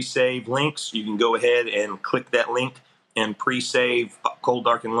some pre-save links. You can go ahead and click that link and pre-save Cold,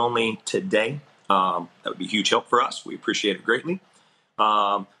 Dark, and Lonely today. That would be a huge help for us. We appreciate it greatly.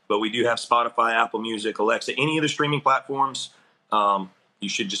 But we do have Spotify, Apple Music, Alexa, any of the streaming platforms. You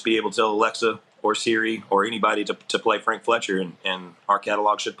should just be able to tell Alexa or Siri or anybody to play Frank Fletcher, and our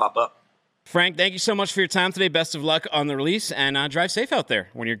catalog should pop up. Frank, thank you so much for your time today. Best of luck on the release, and drive safe out there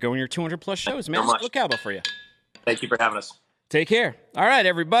when you're going your 200-plus shows. Man, just look out for you. Thank you for having us. Take care. All right,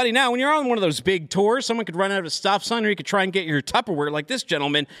 everybody. Now, when you're on one of those big tours, someone could run out of a stop sign, or you could try and get your Tupperware like this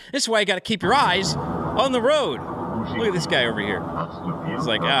gentleman. This is why you got to keep your eyes on the road. Look at this guy over here. He's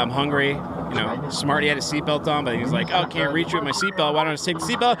like, I'm hungry. Smart, he had his seatbelt on, but he's like, can't reach you with my seatbelt. Why don't I just take the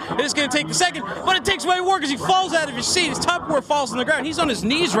seatbelt? It's going to take a second, but it takes way more because he falls out of his seat. His Tupperware falls on the ground. He's on his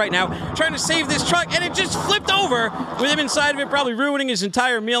knees right now trying to save this truck, and it just flipped over with him inside of it, probably ruining his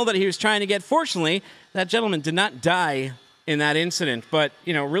entire meal that he was trying to get. Fortunately, that gentleman did not die in that incident, but,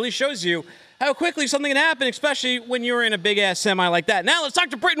 really shows you how quickly something can happen, especially when you're in a big-ass semi like that. Now let's talk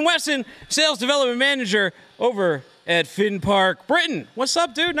to Britton Wesson, Sales Development Manager over at Finn Park. Britton, what's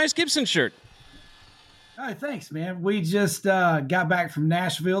up, dude? Nice Gibson shirt. Hi, thanks, man. We just got back from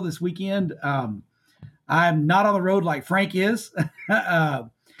Nashville this weekend. I'm not on the road like Frank is,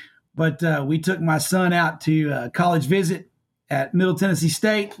 but we took my son out to college visit at Middle Tennessee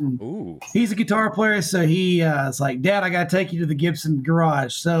State. And he's a guitar player, so he was like, Dad, I got to take you to the Gibson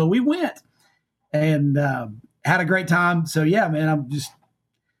garage. So we went and had a great time. So, yeah, man, I'm just,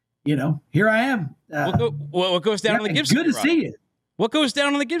 here I am. What goes down on the Gibson garage? Good to see you. What goes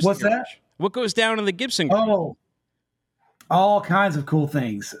down on the Gibson What's garage? that? What goes down in the Gibson garage? Oh, all kinds of cool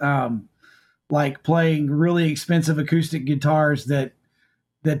things, like playing really expensive acoustic guitars that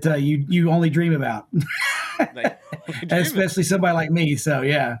you only dream about, especially somebody like me. So,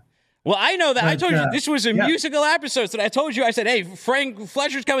 yeah. Well, I know that. I told you this was a musical episode. So I told you, I said, hey, Frank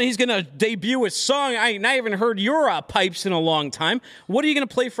Fletcher's coming. He's going to debut a song. I haven't heard your pipes in a long time. What are you going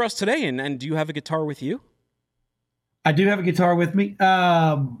to play for us today? And do you have a guitar with you? I do have a guitar with me.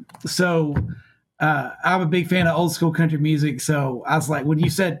 I'm a big fan of old school country music. So I was like, when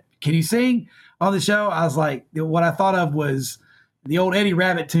you said, can you sing on the show? I was like, what I thought of was the old Eddie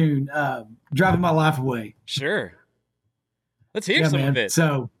Rabbitt tune, Driving My Life Away. Sure. Let's hear some of it.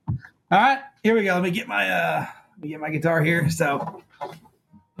 So, all right, here we go. Let me get my guitar here. So,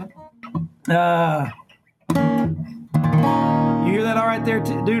 you hear that all right there,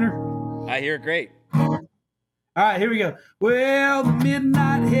 Dooner? I hear it great. All right, here we go. Well, the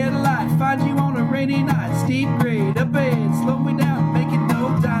midnight headlight finds you on a rainy night. Steep grade, up ahead, slow me down, make it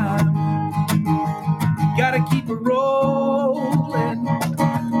no time. Gotta keep it rolling.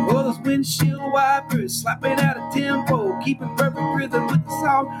 Oh, those windshield wipers slapping out a tempo, keeping perfect rhythm with the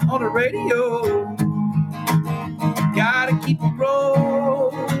song on the radio. Gotta keep it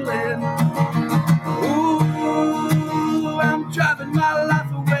rolling. Ooh, I'm driving my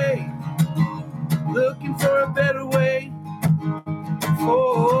life away.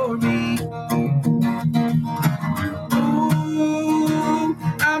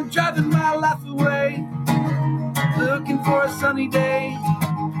 sunny day.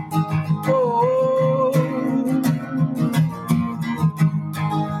 Oh,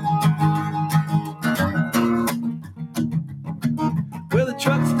 well, the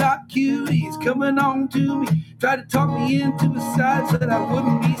truck stop cuties coming on to me, tried to talk me into a side, said I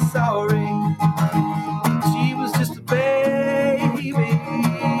wouldn't be sorry. She was just a baby.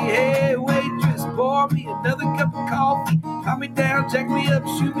 Hey, waitress, pour me another cup of coffee. Calm me down, jack me up,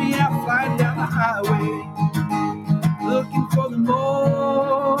 shoot me out, flying down the highway. Looking for the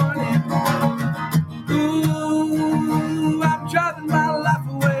morning. Ooh, I'm driving my life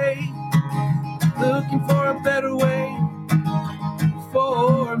away. Looking for a better way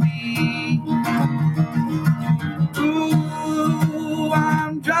for me. Ooh,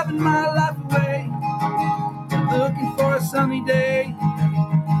 I'm driving my life away. Looking for a sunny day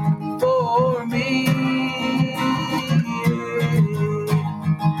for me.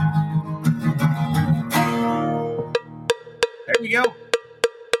 There you go.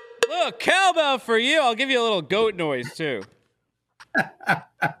 Look, cowbell for you. I'll give you a little goat noise, too.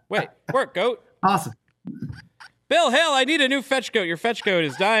 Wait, work, goat. Awesome. Bill Hale, I need a new fetch goat. Your fetch goat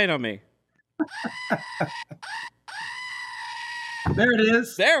is dying on me. There it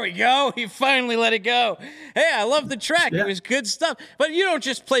is. There we go. He finally let it go. Hey, I love the track. Yeah. It was good stuff. But you don't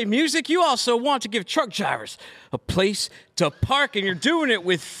just play music. You also want to give truck drivers a place to park, and you're doing it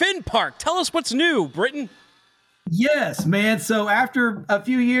with Finn Park. Tell us what's new, Britton. Yes, man. So after a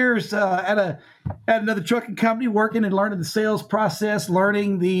few years at another trucking company, working and learning the sales process,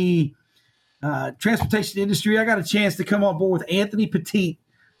 learning the transportation industry, I got a chance to come on board with Anthony Petit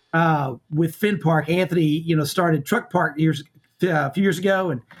with Finn Park. Anthony, started Truck Park a few years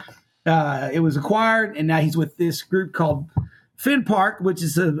ago, and it was acquired, and now he's with this group called Finn Park, which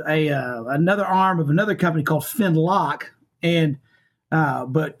is another arm of another company called Finn Lock. And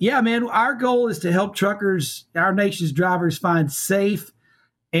but yeah, man, our goal is to help truckers, our nation's drivers, find safe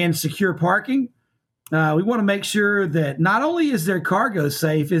and secure parking. We want to make sure that not only is their cargo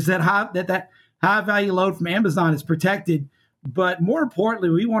safe, is that high value load from Amazon is protected, but more importantly,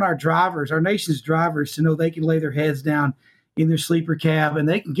 we want our drivers, our nation's drivers, to know they can lay their heads down in their sleeper cab and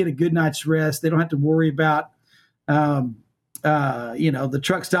they can get a good night's rest. They don't have to worry about, the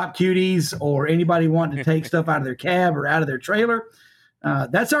truck stop cuties or anybody wanting to take stuff out of their cab or out of their trailer.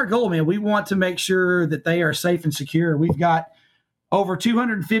 That's our goal, man. We want to make sure that they are safe and secure. We've got over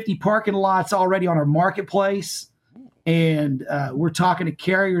 250 parking lots already on our marketplace, and we're talking to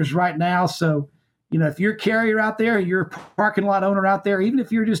carriers right now. So, if you're a carrier out there, you're a parking lot owner out there, even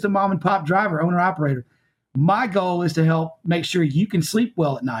if you're just a mom and pop driver, owner, operator, my goal is to help make sure you can sleep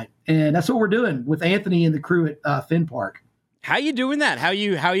well at night. And that's what we're doing with Anthony and the crew at Finn Park. How you doing that? How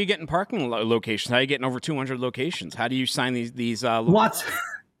you getting parking locations? How you getting over 200 locations? How do you sign these lots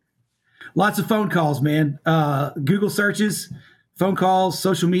of phone calls, man. Google searches, phone calls,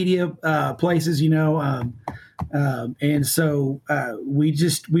 social media places, and so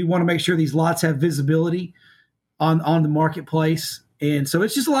we want to make sure these lots have visibility on the marketplace. And so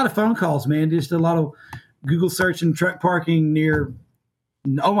it's just a lot of phone calls, man. Just a lot of Google searching truck parking near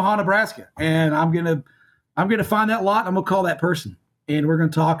Omaha, Nebraska, and I'm gonna find that lot. I'm gonna call that person, and we're gonna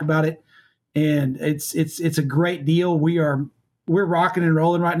talk about it. And it's a great deal. We're rocking and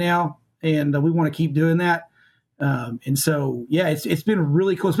rolling right now, and we want to keep doing that. And so yeah, it's been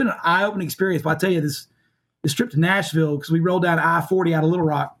really cool. It's been an eye-opening experience. But I tell you, this trip to Nashville, because we rolled down I-40 out of Little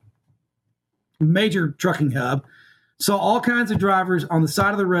Rock, major trucking hub. Saw all kinds of drivers on the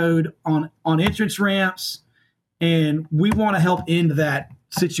side of the road on entrance ramps, and we want to help end that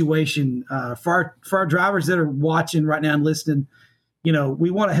situation for our drivers that are watching right now and listening. We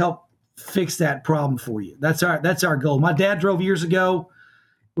want to help fix that problem for you. That's our goal. My dad drove years ago,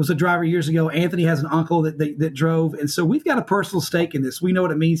 was a driver years ago. Anthony has an uncle that drove, and so we've got a personal stake in this. We know what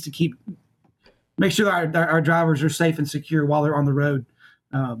it means to make sure our drivers are safe and secure while they're on the road.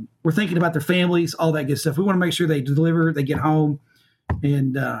 We're thinking about their families, all that good stuff. We want to make sure they deliver, they get home,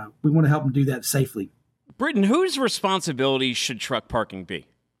 and we want to help them do that safely. Britton, whose responsibility should truck parking be?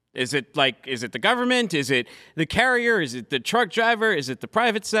 Is it the government? Is it the carrier? Is it the truck driver? Is it the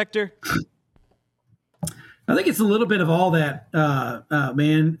private sector? I think it's a little bit of all that,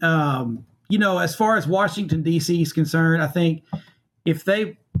 man. As far as Washington, D.C. is concerned, I think if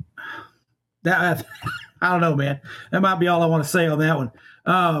I don't know, man. That might be all I want to say on that one.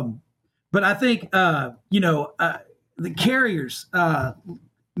 But I think, the carriers,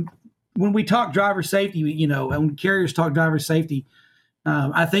 when we talk driver safety, when carriers talk driver safety,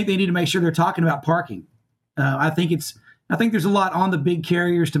 I think they need to make sure they're talking about parking. I think there's a lot on the big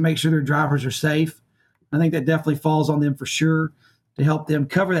carriers to make sure their drivers are safe. I think that definitely falls on them for sure to help them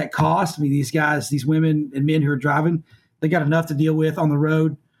cover that cost. I mean, these guys, these women and men who are driving, They got enough to deal with on the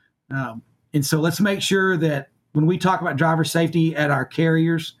road. And so let's make sure that when we talk about driver safety at our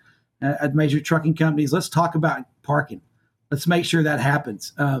carriers, at major trucking companies, let's talk about parking. Let's make sure that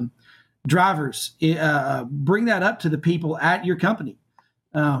happens. Drivers, bring that up to the people at your company.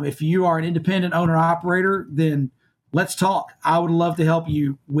 If you are an independent owner operator, then let's talk. I would love to help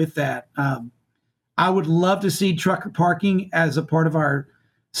you with that. I would love to see trucker parking as a part of our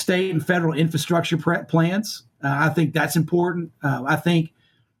state and federal infrastructure plans. I think that's important. I think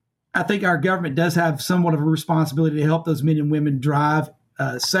our government does have somewhat of a responsibility to help those men and women drive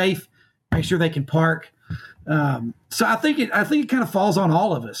safe, make sure they can park. So I think it kind of falls on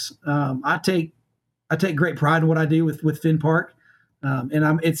all of us. I take great pride in what I do with FinPark,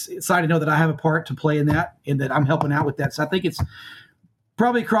 and it's excited to know that I have a part to play in that, and that I'm helping out with that. So I think it's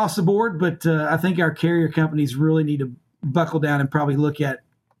probably across the board, but I think our carrier companies really need to buckle down and probably look at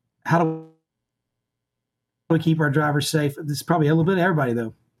how do we keep our drivers safe. This is probably a little bit of everybody,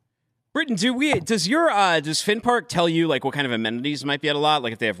 though. Britton, does FinPark tell you like what kind of amenities might be at a lot?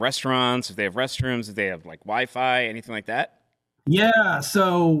 Like if they have restaurants, if they have restrooms, if they have like Wi-Fi, anything like that? Yeah.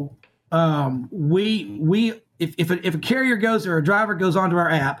 So if a carrier goes or a driver goes onto our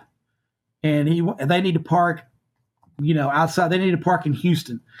app and they need to park, outside, they need to park in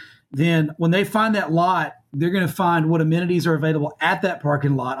Houston, then when they find that lot, they're going to find what amenities are available at that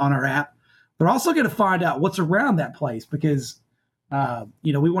parking lot on our app. They're also going to find out what's around that place because we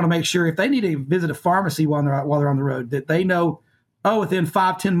want to make sure if they need to visit a pharmacy while they're on the road, that they know, within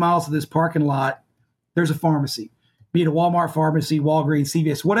 5-10 miles of this parking lot, there's a pharmacy, be it a Walmart pharmacy, Walgreens,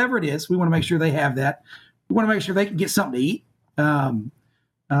 CVS, whatever it is. We want to make sure they have that. We want to make sure they can get something to eat.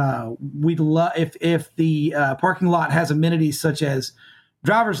 We'd love if the parking lot has amenities such as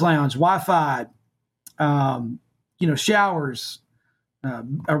driver's lounge, Wi-Fi, showers,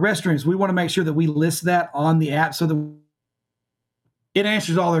 restrooms. We want to make sure that we list that on the app so that it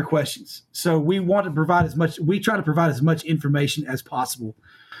answers all their questions. So we try to provide as much information as possible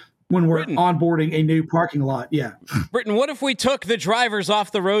when we're onboarding a new parking lot. Yeah. Britton, what if we took the drivers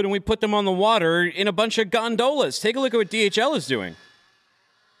off the road and we put them on the water in a bunch of gondolas? Take a look at what DHL is doing.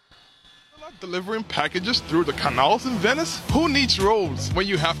 Delivering packages through the canals in Venice? Who needs roads when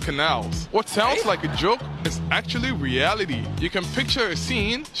you have canals? What sounds like a joke is actually reality. You can picture a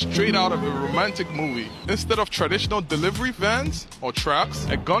scene straight out of a romantic movie. Instead of traditional delivery vans or trucks,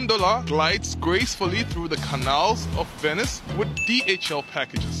 a gondola glides gracefully through the canals of Venice with DHL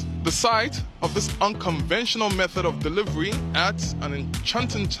packages. The sight of this unconventional method of delivery adds an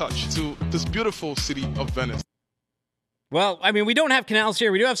enchanting touch to this beautiful city of Venice. Well, I mean, we don't have canals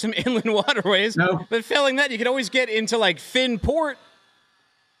here. We do have some inland waterways. No. But failing that, you could always get into, like, Finport.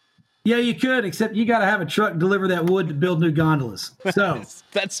 Yeah, you could, except you got to have a truck deliver that wood to build new gondolas. So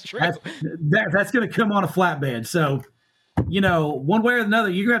that's true. That's going to come on a flatbed. So, one way or another,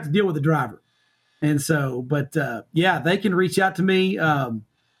 you're going to have to deal with the driver. And so, but, they can reach out to me.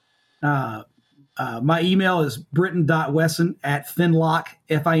 My email is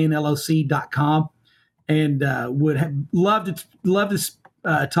britton.wesson@finlock.com. And would love to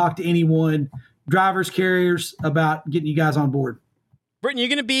talk to anyone, drivers, carriers, about getting you guys on board. Britton, you're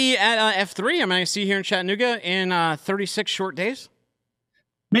going to be at F3, I see here in Chattanooga, in 36 short days?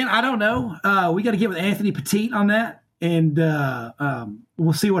 Man, I don't know. We got to get with Anthony Petit on that, and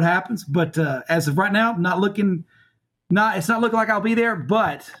we'll see what happens. But as of right now, it's not looking like I'll be there.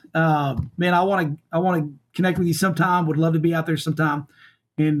 But man, I want to connect with you sometime. Would love to be out there sometime,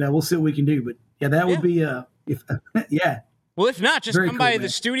 and we'll see what we can do. But yeah, that would be yeah. Well, if not, just come by the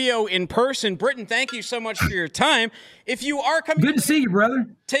studio in person. Britton, thank you so much for your time. If you are coming... Good to see you, brother.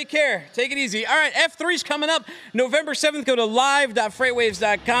 Take care. Take it easy. All right, F3's coming up November 7th. Go to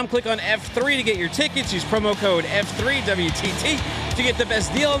live.freightwaves.com. Click on F3 to get your tickets. Use promo code F3WTT to get the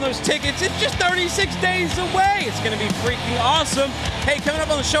best deal on those tickets. It's just 36 days away. It's going to be freaking awesome. Hey, coming up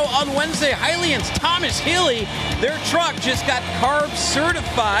on the show on Wednesday, Hylian's Thomas Healy. Their truck just got CARB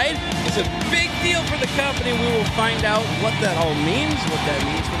certified. It's a big deal for the company. We will find out what that all means, what that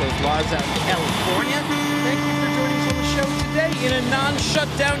means for those laws out in California. Thank you for joining us on the show today in a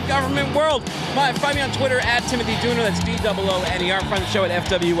non-shutdown government world. Find me on Twitter at Timothy Dooner. That's DOONER. Find the show at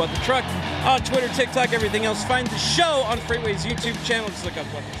FW What the Truck. On Twitter, TikTok, everything else. Find the show on Freightways YouTube channel. Just look up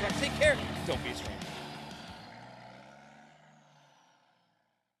What the Truck. Take care. Don't be a stranger.